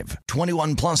Bet365.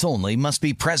 21 plus only. Must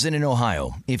be present in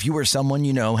Ohio. If you or someone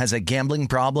you know has a gambling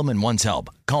problem and wants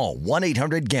help, call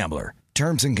 1-800-GAMBLER.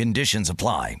 Terms and conditions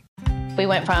apply. We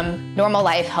went from normal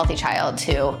life, healthy child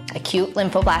to acute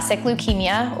lymphoblastic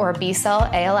leukemia or B-cell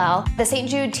ALL. The St.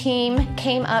 Jude team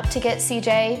came up to get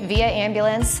CJ via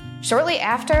ambulance. Shortly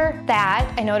after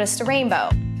that, I noticed a rainbow.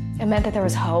 It meant that there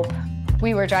was hope.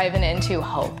 We were driving into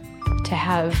hope. To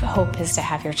have hope is to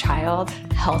have your child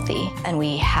healthy, and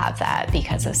we have that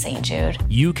because of St. Jude.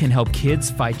 You can help kids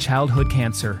fight childhood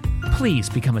cancer. Please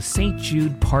become a St.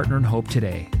 Jude Partner in Hope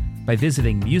today by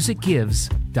visiting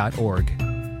musicgives.org.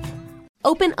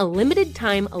 Open a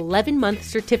limited-time 11-month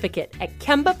certificate at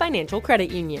Kemba Financial Credit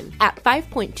Union. At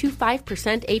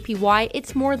 5.25% APY,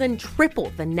 it's more than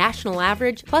triple the national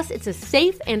average, plus it's a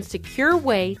safe and secure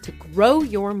way to grow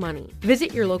your money.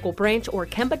 Visit your local branch or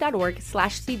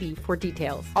kemba.org/CD for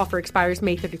details. Offer expires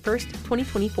May 31st,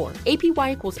 2024.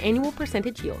 APY equals annual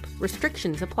percentage yield.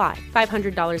 Restrictions apply.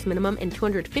 $500 minimum and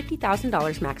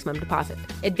 $250,000 maximum deposit.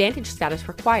 Advantage status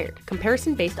required.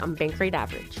 Comparison based on bank rate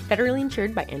average. Federally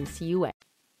insured by NCUA.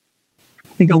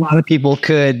 I think a lot of people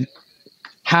could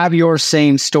have your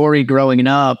same story growing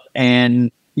up and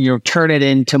turn it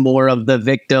into more of the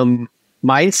victim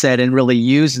mindset and really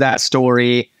use that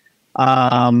story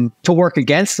to work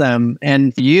against them.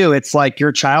 And for you, it's like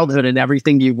your childhood and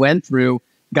everything you went through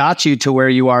got you to where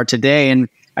you are today. And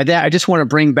I just want to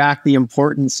bring back the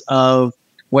importance of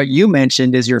what you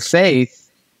mentioned is your faith,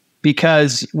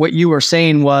 because what you were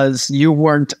saying was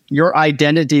your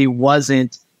identity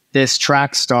wasn't this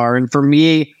track star. And for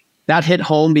me, that hit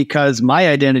home because my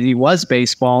identity was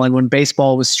baseball. And when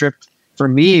baseball was stripped for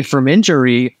me from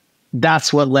injury,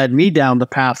 that's what led me down the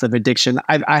path of addiction.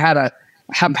 I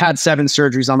have had 7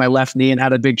 surgeries on my left knee and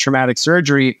had a big traumatic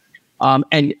surgery.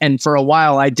 And for a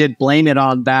while I did blame it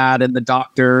on that and the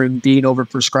doctor and being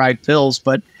overprescribed pills.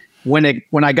 But when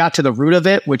I got to the root of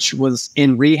it, which was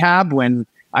in rehab, when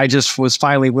I just was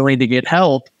finally willing to get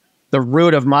help, the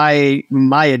root of my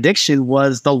addiction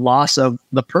was the loss of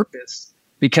the purpose,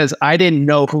 because I didn't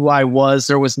know who I was.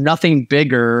 There was nothing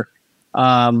bigger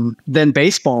than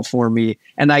baseball for me.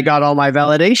 And I got all my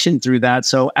validation through that.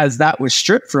 So as that was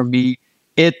stripped from me,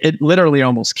 it literally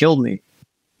almost killed me.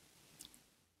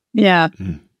 Yeah.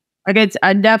 I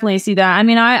definitely see that. I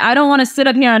mean, I don't want to sit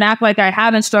up here and act like I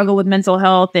haven't struggled with mental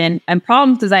health and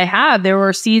problems, because I have. There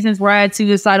were seasons where I had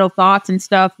suicidal thoughts and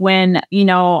stuff when,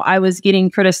 I was getting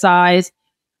criticized.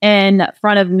 in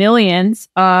front of millions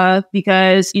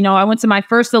because, you know, I went to my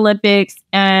first Olympics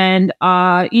and,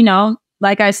 you know,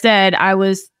 like I said, I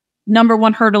was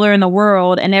 #1 hurdler in the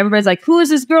world. And everybody's like, who is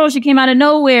this girl? She came out of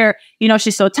nowhere. You know,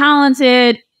 she's so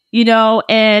talented, you know,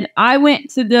 and I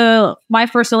went to my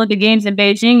first Olympic Games in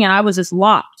Beijing and I was just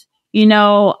locked, you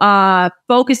know,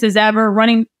 focused as ever,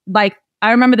 running. Like,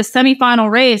 I remember the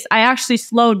semifinal race, I actually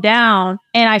slowed down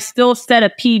and I still set a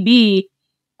PB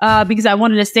because I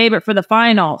wanted to save it for the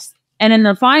finals. And in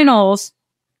the finals,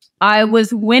 I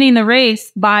was winning the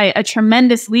race by a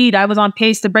tremendous lead. I was on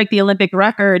pace to break the Olympic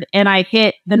record and I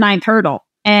hit the 9th hurdle.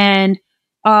 And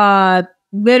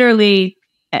literally,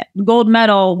 gold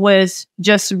medal was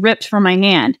just ripped from my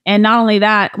hand. And not only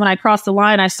that, when I crossed the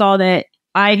line, I saw that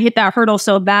I hit that hurdle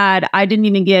so bad, I didn't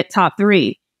even get top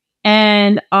 3.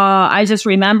 And I just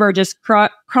remember just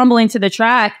crumbling to the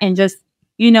track and just,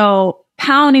 you know,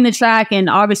 pounding the track. And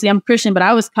obviously I'm Christian, but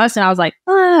I was cussing. I was like,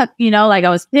 fuck, you know, like I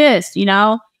was pissed, you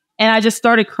know, and I just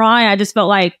started crying. I just felt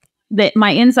like that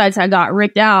my insides had got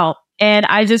ripped out. And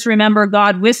I just remember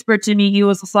God whispered to me, he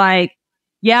was just like,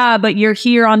 yeah, but you're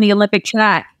here on the Olympic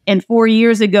track. And 4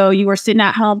 years ago, you were sitting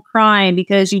at home crying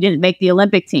because you didn't make the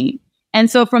Olympic team. And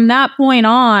so from that point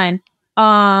on,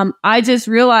 I just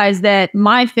realized that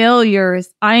my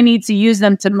failures, I need to use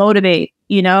them to motivate,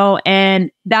 you know, and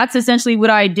that's essentially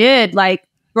what I did. Like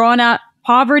growing up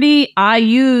poverty, I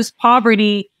used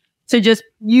poverty to just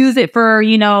use it for,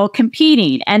 you know,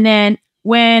 competing. And then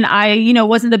when I, you know,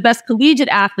 wasn't the best collegiate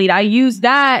athlete, I used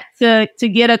that to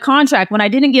get a contract. When I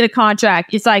didn't get a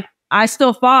contract, it's like I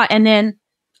still fought. And then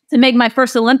to make my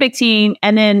first Olympic team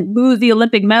and then lose the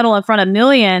Olympic medal in front of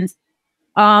millions,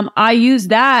 I used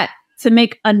that to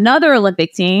make another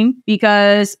Olympic team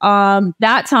because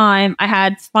that time I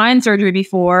had spine surgery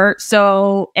before.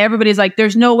 So everybody's like,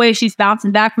 there's no way she's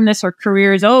bouncing back from this. Her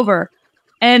career is over.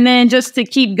 And then just to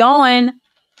keep going,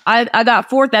 I got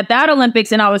 4th at that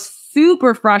Olympics and I was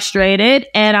super frustrated.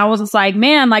 And I was just like,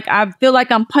 man, like, I feel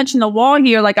like I'm punching the wall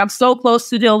here. Like I'm so close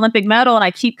to the Olympic medal and I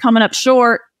keep coming up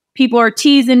short. People are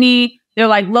teasing me. They're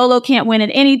like, Lolo can't win at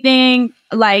anything.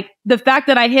 Like the fact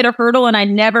that I hit a hurdle and I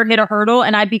never hit a hurdle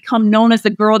and I become known as the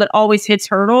girl that always hits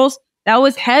hurdles. That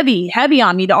was heavy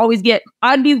on me to always get,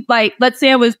 I'd be like, let's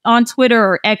say I was on Twitter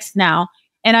or X now,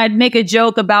 and I'd make a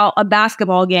joke about a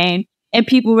basketball game and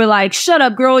people were like, shut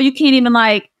up, girl. You can't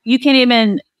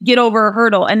even get over a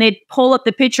hurdle. And they'd pull up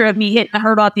the picture of me hitting a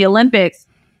hurdle at the Olympics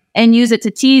and use it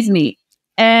to tease me.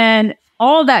 And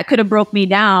all that could have broke me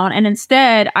down. And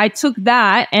instead, I took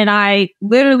that and I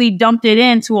literally dumped it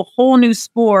into a whole new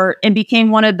sport and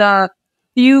became one of the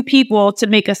few people to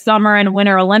make a summer and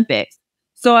winter Olympics.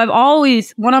 So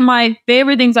one of my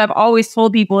favorite things I've always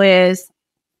told people is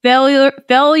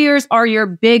failures are your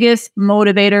biggest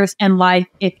motivators in life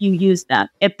if you use them.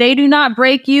 If they do not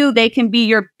break you, they can be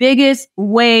your biggest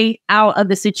way out of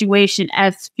the situation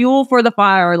as fuel for the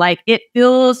fire. Like it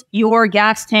fills your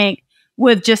gas tank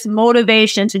with just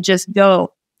motivation to just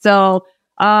go. So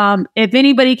if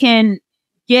anybody can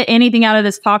get anything out of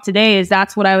this talk today, is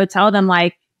that's what I would tell them.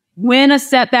 Like when a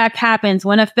setback happens,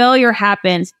 when a failure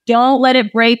happens, don't let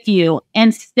it break you.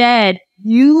 Instead,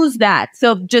 use that.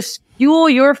 So just fuel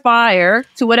your fire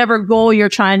to whatever goal you're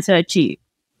trying to achieve.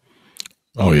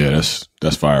 Oh yeah,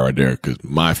 that's fire right there. Because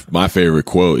my favorite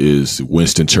quote is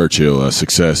Winston Churchill: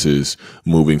 "Success is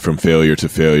moving from failure to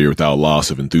failure without loss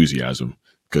of enthusiasm."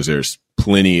 Because there's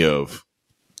plenty of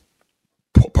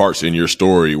parts in your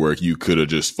story where you could have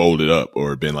just folded up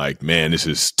or been like, man, this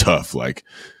is tough. Like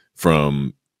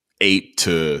from 8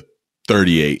 to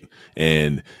 38.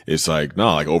 And it's like,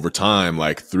 no, like over time,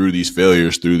 like through these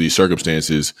failures, through these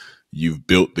circumstances, you've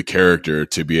built the character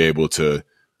to be able to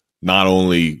not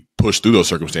only push through those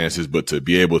circumstances, but to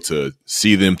be able to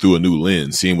see them through a new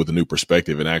lens, see them with a new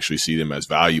perspective, and actually see them as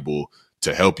valuable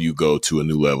to help you go to a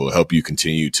new level, help you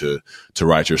continue to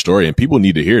write your story. And people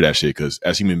need to hear that shit, because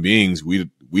as human beings, we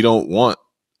don't want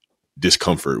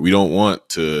discomfort. We don't want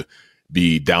to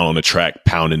be down on the track,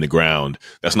 pounding the ground.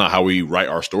 That's not how we write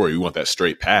our story. We want that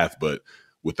straight path. But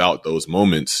without those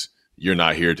moments, you're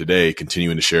not here today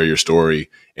continuing to share your story,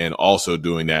 and also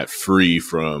doing that free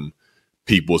from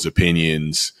people's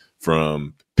opinions,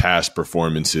 from past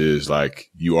performances. Like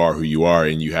you are who you are,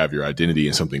 and you have your identity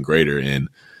in something greater. And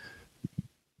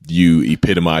you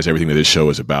epitomize everything that this show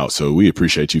is about. So we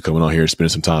appreciate you coming on here and spending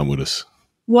some time with us.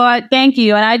 Well, thank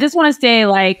you. And I just want to say,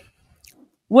 like,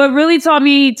 what really taught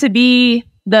me to be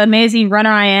the amazing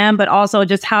runner I am, but also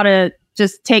just how to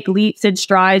just take leaps and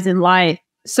strides in life.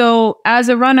 So as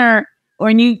a runner, or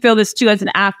and you feel this too as an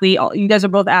athlete, you guys are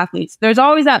both athletes, there's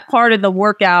always that part of the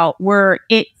workout where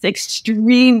it's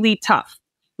extremely tough.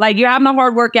 Like you're having a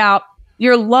hard workout,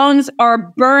 Your lungs are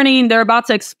burning. They're about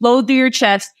to explode through your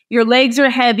chest. Your legs are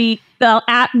heavy.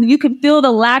 You can feel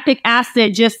the lactic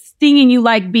acid just stinging you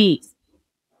like bees.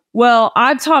 Well,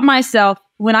 I've taught myself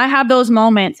when I have those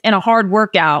moments in a hard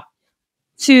workout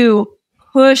to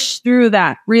push through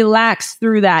that, relax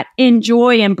through that,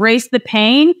 enjoy, embrace the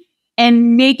pain,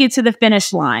 and make it to the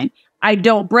finish line. I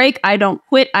don't break. I don't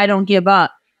quit. I don't give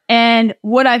up. And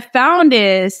what I found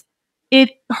is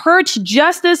it hurts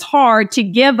just as hard to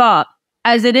give up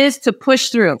as it is to push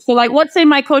through. So like, let's say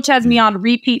my coach has me on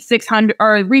repeat 600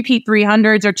 or repeat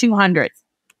 300s or 200s.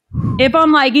 If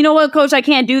I'm like, you know what, coach, I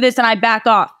can't do this, and I back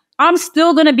off, I'm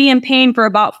still going to be in pain for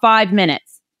about 5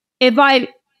 minutes. If I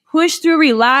push through,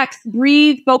 relax,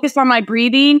 breathe, focus on my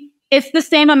breathing, it's the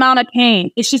same amount of pain.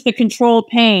 It's just a controlled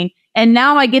pain. And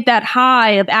now I get that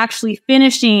high of actually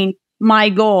finishing my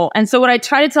goal. And so what I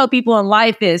try to tell people in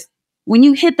life is when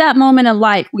you hit that moment in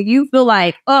life where you feel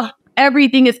like,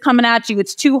 everything is coming at you,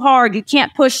 it's too hard, you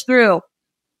can't push through.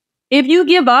 If you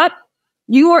give up,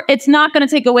 it's not going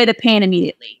to take away the pain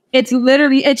immediately.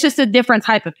 It's just a different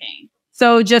type of pain.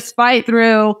 So just fight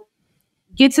through,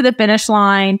 get to the finish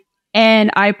line.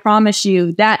 And I promise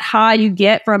you that high you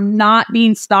get from not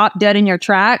being stopped dead in your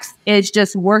tracks is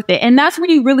just worth it. And that's when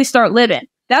you really start living.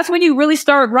 That's when you really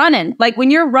start running. Like when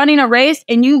you're running a race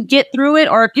and you get through it,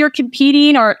 or if you're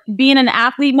competing or being in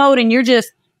athlete mode and you're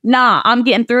just, I'm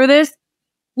getting through this.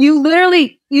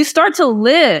 You start to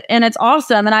live, and it's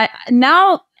awesome. And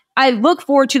I look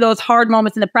forward to those hard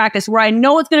moments in the practice where I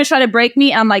know it's going to try to break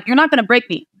me. I'm like, you're not going to break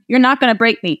me. You're not going to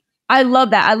break me. I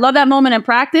love that. I love that moment in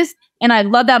practice. And I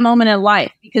love that moment in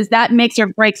life because that makes or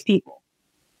breaks people.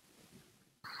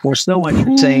 We're so much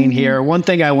you're saying here. One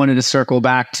thing I wanted to circle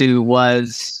back to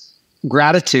was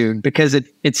gratitude, because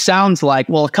it sounds like,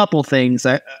 well, a couple things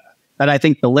that I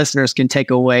think the listeners can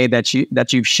take away that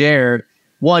you've shared.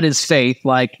 One is faith,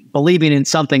 like believing in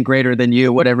something greater than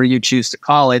you, whatever you choose to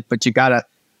call it. But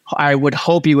I would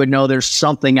hope you would know there's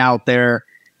something out there,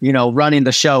 running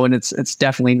the show, and it's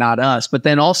definitely not us. But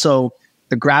then also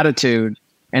the gratitude,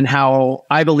 and how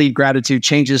I believe gratitude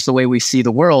changes the way we see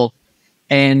the world.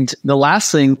 And the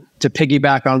last thing to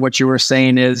piggyback on what you were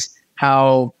saying is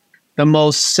how the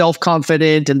most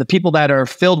self-confident and the people that are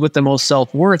filled with the most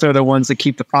self-worth are the ones that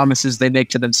keep the promises they make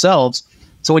to themselves.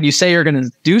 So when you say you're going to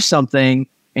do something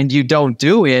and you don't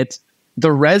do it,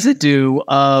 the residue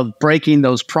of breaking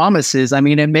those promises,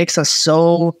 it makes us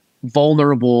so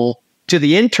vulnerable to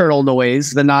the internal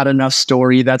noise, the not enough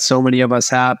story that so many of us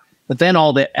have, but then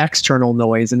all the external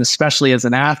noise, and especially as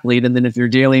an athlete. And then if you're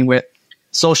dealing with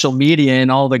social media and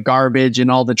all the garbage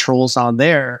and all the trolls on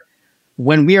there,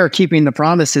 when we are keeping the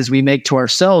promises we make to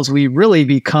ourselves, we really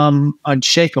become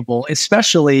unshakable,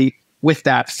 especially with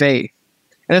that faith.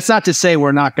 And it's not to say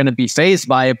we're not going to be fazed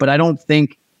by it, but I don't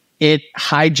think it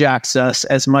hijacks us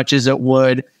as much as it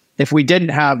would if we didn't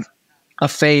have a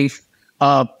faith,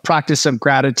 a practice of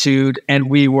gratitude, and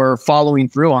we were following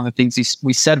through on the things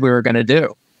we said we were going to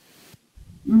do.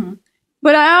 Mm-hmm.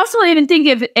 But I also even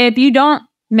think if you don't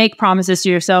make promises to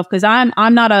yourself, because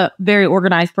I'm not a very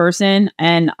organized person,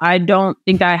 and I don't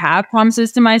think I have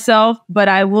promises to myself, but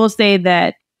I will say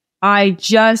that I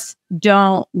just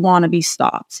don't want to be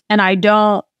stopped. And I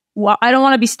don't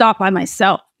want to be stopped by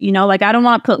myself. I don't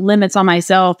want to put limits on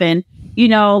myself. And,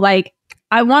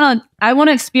 I want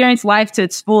to experience life to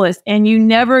its fullest. And you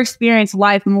never experience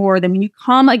life more than when you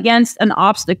come against an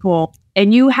obstacle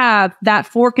and you have that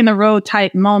fork in the road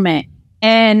type moment.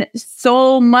 And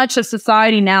so much of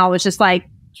society now is just like,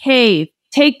 hey,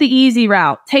 take the easy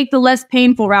route, take the less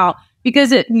painful route,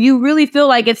 because you really feel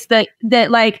like it's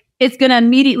it's going to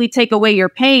immediately take away your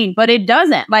pain, but it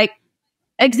doesn't. Like,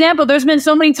 example, there's been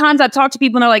so many times I've talked to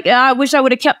people and they're like, I wish I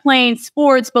would have kept playing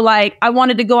sports, but I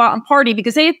wanted to go out and party,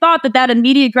 because they thought that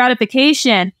immediate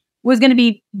gratification was going to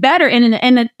be better. And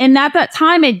at that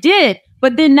time it did.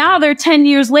 But then now they're 10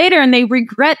 years later and they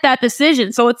regret that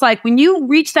decision. So it's like when you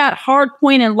reach that hard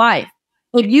point in life,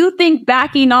 if you think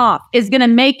backing off is going to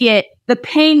make the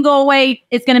pain go away,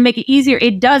 it's going to make it easier,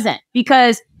 it doesn't,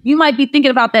 because you might be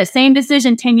thinking about that same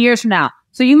decision 10 years from now.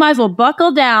 So you might as well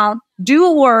buckle down,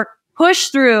 do work, push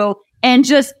through, and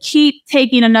just keep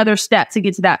taking another step to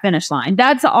get to that finish line.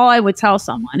 That's all I would tell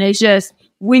someone. It's just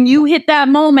when you hit that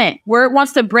moment where it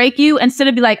wants to break you, instead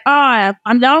of be like, I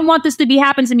don't want this to be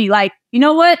happening to me. Like, you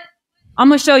know what? I'm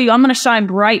going to show you. I'm going to shine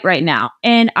bright right now.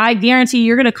 And I guarantee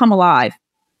you're going to come alive.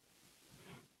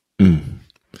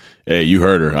 Hey, you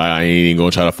heard her. I ain't even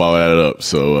going to try to follow that up.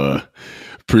 So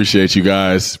appreciate you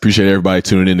guys. Appreciate everybody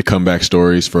tuning in to Comeback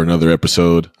Stories for another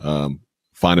episode.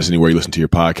 Find us anywhere you listen to your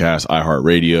podcast,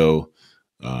 iHeartRadio,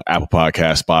 Apple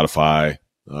Podcasts, Spotify,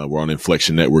 We're on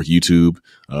Inflection Network YouTube.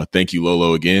 Thank you,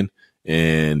 Lolo, again.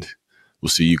 And we'll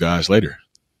see you guys later.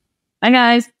 Bye,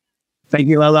 guys. Thank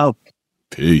you, Lolo.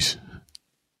 Peace.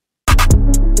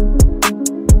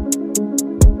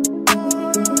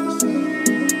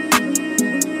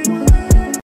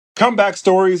 Comeback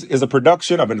Stories is a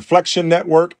production of Inflection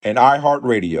Network and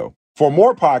iHeartRadio. For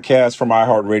more podcasts from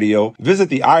iHeartRadio, visit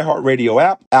the iHeartRadio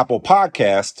app, Apple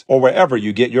Podcasts, or wherever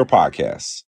you get your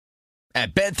podcasts.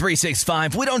 At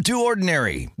Bet365, we don't do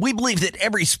ordinary. We believe that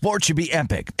every sport should be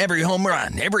epic. Every home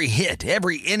run, every hit,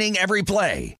 every inning, every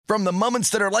play. From the moments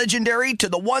that are legendary to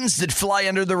the ones that fly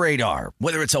under the radar.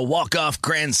 Whether it's a walk-off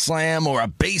grand slam or a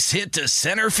base hit to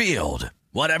center field.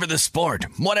 Whatever the sport,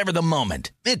 whatever the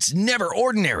moment, it's never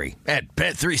ordinary at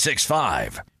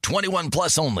Bet365. 21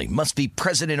 plus only. Must be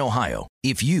present in Ohio.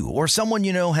 If you or someone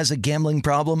you know has a gambling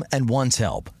problem and wants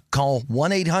help, call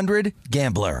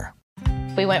 1-800-GAMBLER.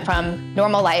 We went from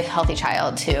normal life, healthy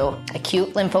child to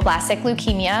acute lymphoblastic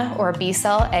leukemia or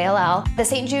B-cell ALL. The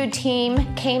St. Jude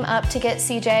team came up to get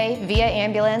CJ via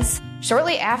ambulance.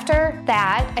 Shortly after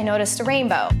that, I noticed a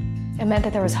rainbow. It meant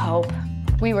that there was hope.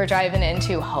 We were driving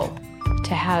into hope.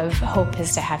 To have hope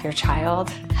is to have your child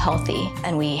healthy,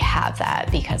 and we have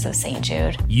that because of St.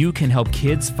 Jude. You can help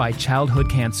kids fight childhood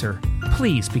cancer.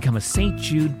 Please become a St.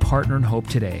 Jude Partner in Hope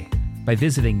today by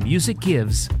visiting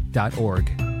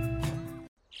musicgives.org.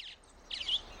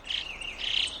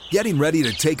 Getting ready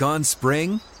to take on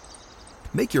spring?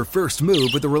 Make your first move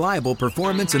with the reliable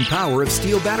performance and power of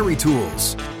Steel battery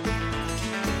tools.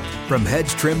 From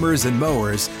hedge trimmers and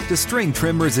mowers to string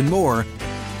trimmers and more,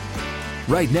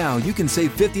 right now you can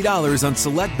save $50 on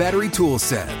select battery tool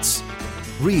sets.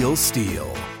 Real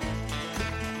Steel.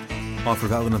 Offer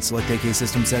valid on select AK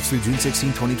system sets through June 16,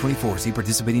 2024. See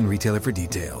participating retailer for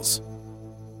details.